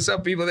saying there were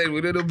some people that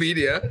wouldn't have been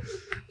here.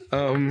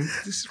 And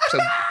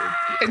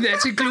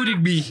that's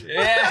including me.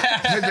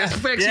 Yeah. That's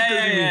facts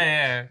including me.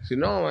 Yeah. You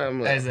know,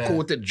 I'm As a- a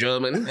quoted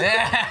German.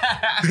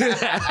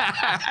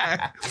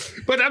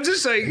 But I'm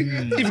just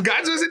saying, if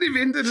guns wasn't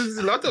invented,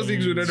 a lot of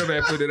things wouldn't have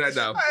happened right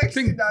now.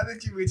 Actually, now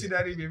that you mention,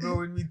 I remember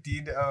when we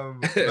did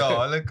the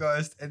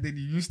Holocaust, and then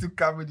you used to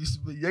come and you used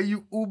to be, yeah,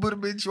 you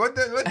Ubermensch. What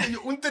are you,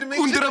 Untermensch?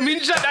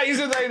 Untermenschen, that is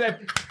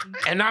it.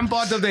 And I'm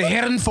part of the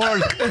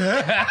Herrenvolk.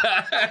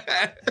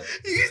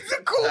 You used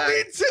to call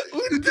it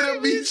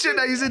Untermenschen,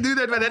 I used to do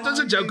that, but that was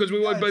a joke because we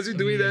weren't busy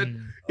doing that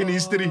in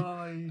history.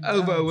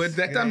 Oh, but with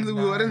that time we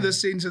weren't the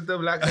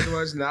sensitive like it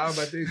was now,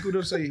 but they could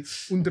have said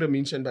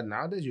Untermenschen, but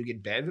nowadays you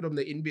get banned from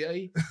the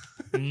NBA.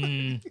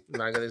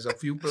 Like, there's a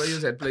few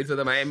players that played for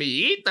the Miami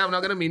Heat. I'm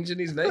not going to mention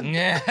his name.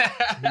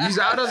 He's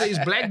out of there. He's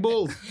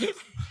blackballed.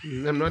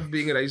 I'm not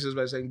being racist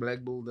by saying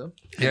blackballed, though.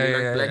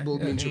 Yeah.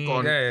 Blackballed means you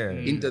can't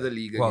into the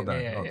league Well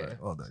again. done,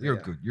 well done. You're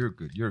good. You're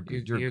good. You're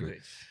good. You're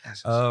good.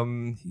 Yes.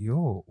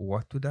 Yo,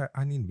 what would I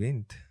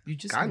uninvent? You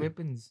just Gun. said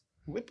weapons.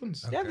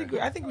 Weapons. Yeah,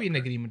 I think we're in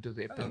agreement with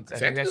weapons. I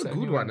think That's a the good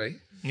only one, eh?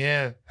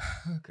 Yeah.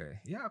 Okay.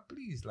 Yeah,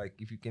 please. Like,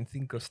 if you can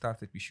think of stuff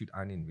that we should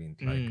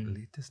uninvent, like,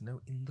 let us know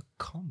in the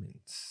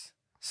comments.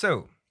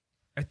 So,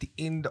 at the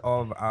end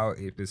of our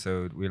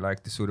episode, we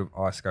like to sort of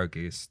ask our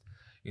guests,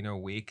 you know,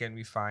 where can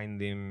we find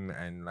them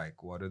and,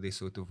 like, what are they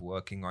sort of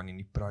working on,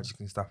 any projects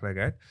and stuff like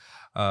that.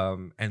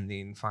 And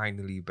then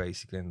finally,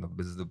 basically, and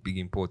this is the big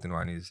important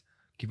one, is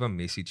give a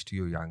message to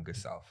your younger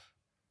self.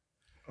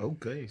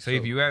 Okay. So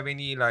if you have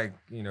any, like,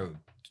 you know,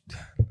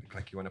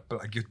 like you want to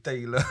plug your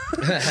tailor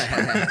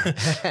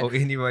or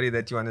anybody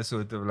that you want to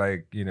sort of,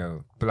 like, you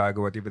know, plug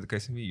or whatever the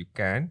case may be, you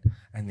can.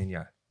 And then,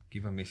 yeah,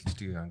 give a message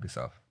to your younger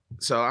self.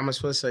 So I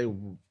must first say,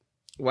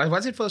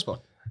 what's it first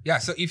part? Yeah,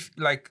 so if,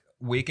 like,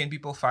 where can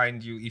people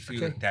find you if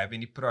you have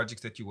any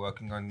projects that you're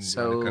working on?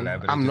 So you want to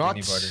collaborate I'm with not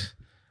anybody?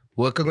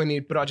 working on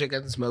any project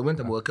at this moment.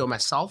 I'm working on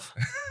myself.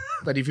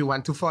 But if you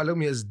want to follow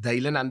me as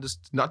Dalen,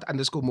 not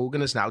underscore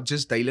Morgan, is now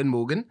just Dalen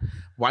Morgan.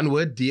 One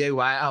word,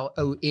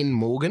 Daylon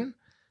Morgan.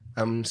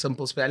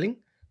 Simple spelling.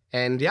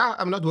 And yeah,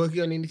 I'm not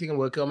working on anything. I'm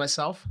working on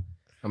myself.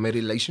 I'm in a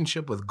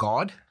relationship with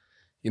God.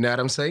 You know what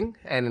I'm saying?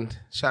 And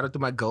shout out to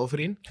my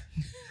girlfriend.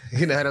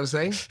 You know what I'm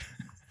saying?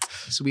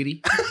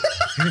 Sweetie.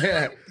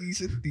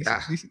 Decent.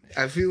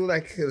 I feel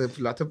like a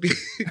lot of people.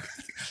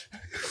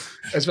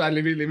 That's why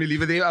let me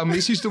leave it there. A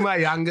message to my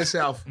younger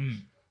self.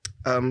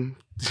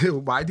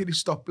 Why did you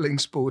stop playing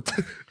sport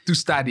to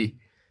study?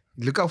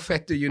 Look how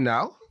fat are you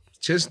now.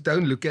 just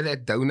don't look at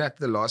that donut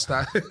the last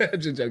time. I'm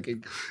just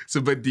joking. It's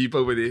a bit deep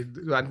over there.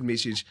 One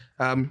message.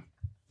 I'm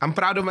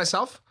proud of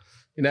myself.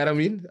 You know what I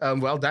mean?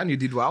 Well done. You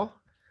did well.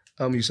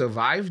 You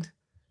survived.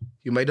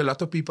 You made a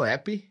lot of people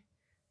happy.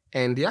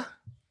 And yeah,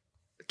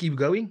 keep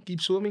going,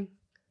 keep swimming.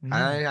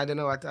 I don't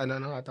know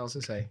what else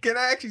to say. Can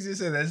I actually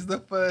just say that's the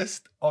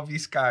first of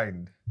his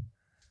kind?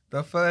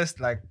 The first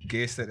like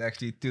guest that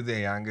actually to their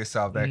younger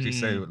self they actually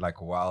say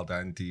like well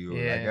done to you.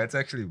 Yeah. Like that's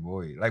actually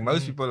boy. Like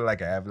most people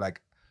like have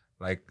like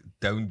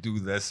don't do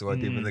this,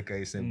 whatever the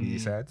case may be.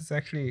 So it's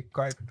actually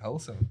quite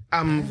wholesome.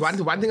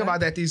 One thing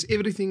about that is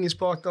everything is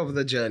part of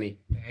the journey.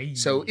 Hey.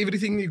 So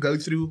everything you go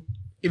through,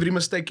 every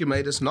mistake you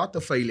made is not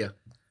a failure.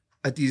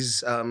 It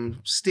is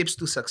steps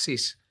to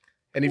success.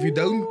 And if you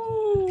don't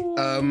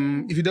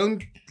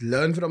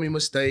learn from your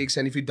mistakes,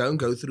 and if you don't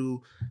go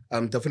through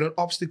different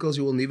obstacles,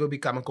 you will never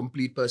become a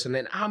complete person.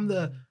 And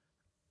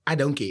I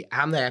don't care.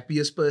 I'm the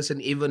happiest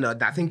person ever.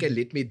 Nothing can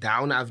let me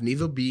down. I've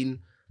never been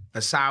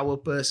a sour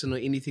person or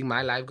anything.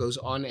 My life goes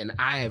on and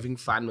I'm having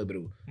fun, my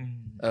bro.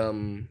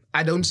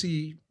 I don't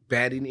see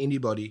bad in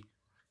anybody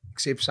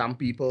except some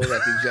people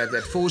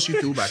that force you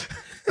to, but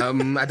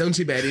I don't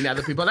see bad in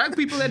other people. Like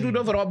people that would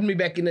have robbed me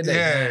back in the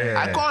day.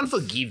 I can't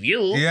forgive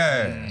you.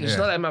 It's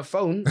not on my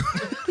phone.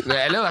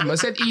 Hello, I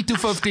must have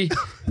E250.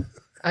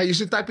 I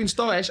used to type in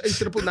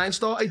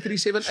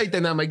 *899*8378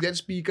 and I make that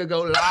speaker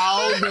go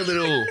loud,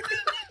 bro.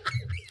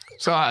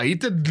 So I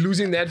hated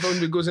losing that phone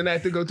because then I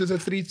had to go to the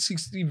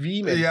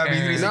 360V, man. Yeah,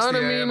 You know what I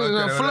mean? It was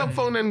a flip flip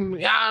phone and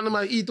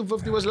my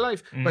E250 was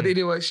live. But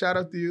anyway, shout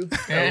out to you.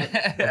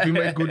 Hope you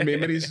made good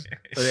memories.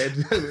 They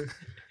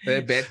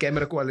had bad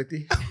camera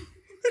quality.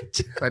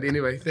 But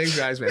anyway, thanks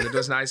guys, man. It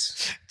was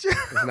nice. It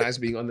was nice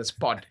being on this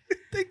pod.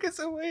 Take us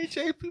away,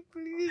 JP,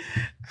 please.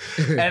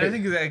 And I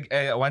think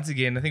once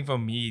again, I think for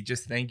me,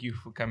 just thank you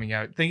for coming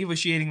out. Thank you for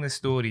sharing the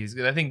stories.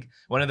 Because I think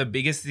one of the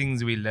biggest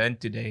things we learned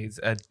today is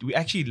we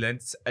actually learned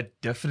a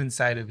different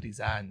side of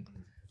Rizan,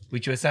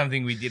 which was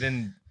something we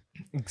didn't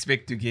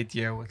expect to get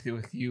here with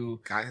you,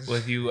 Guys.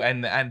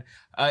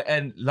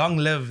 and long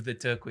live the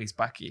turquoise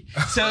Paki.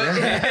 So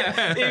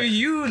if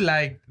you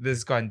like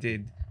this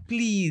content,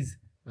 please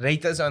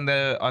rate us on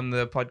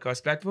the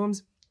podcast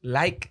platforms.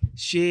 Like,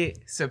 share,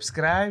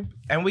 subscribe,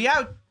 and we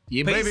out.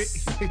 Yeah,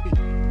 Peace.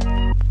 baby.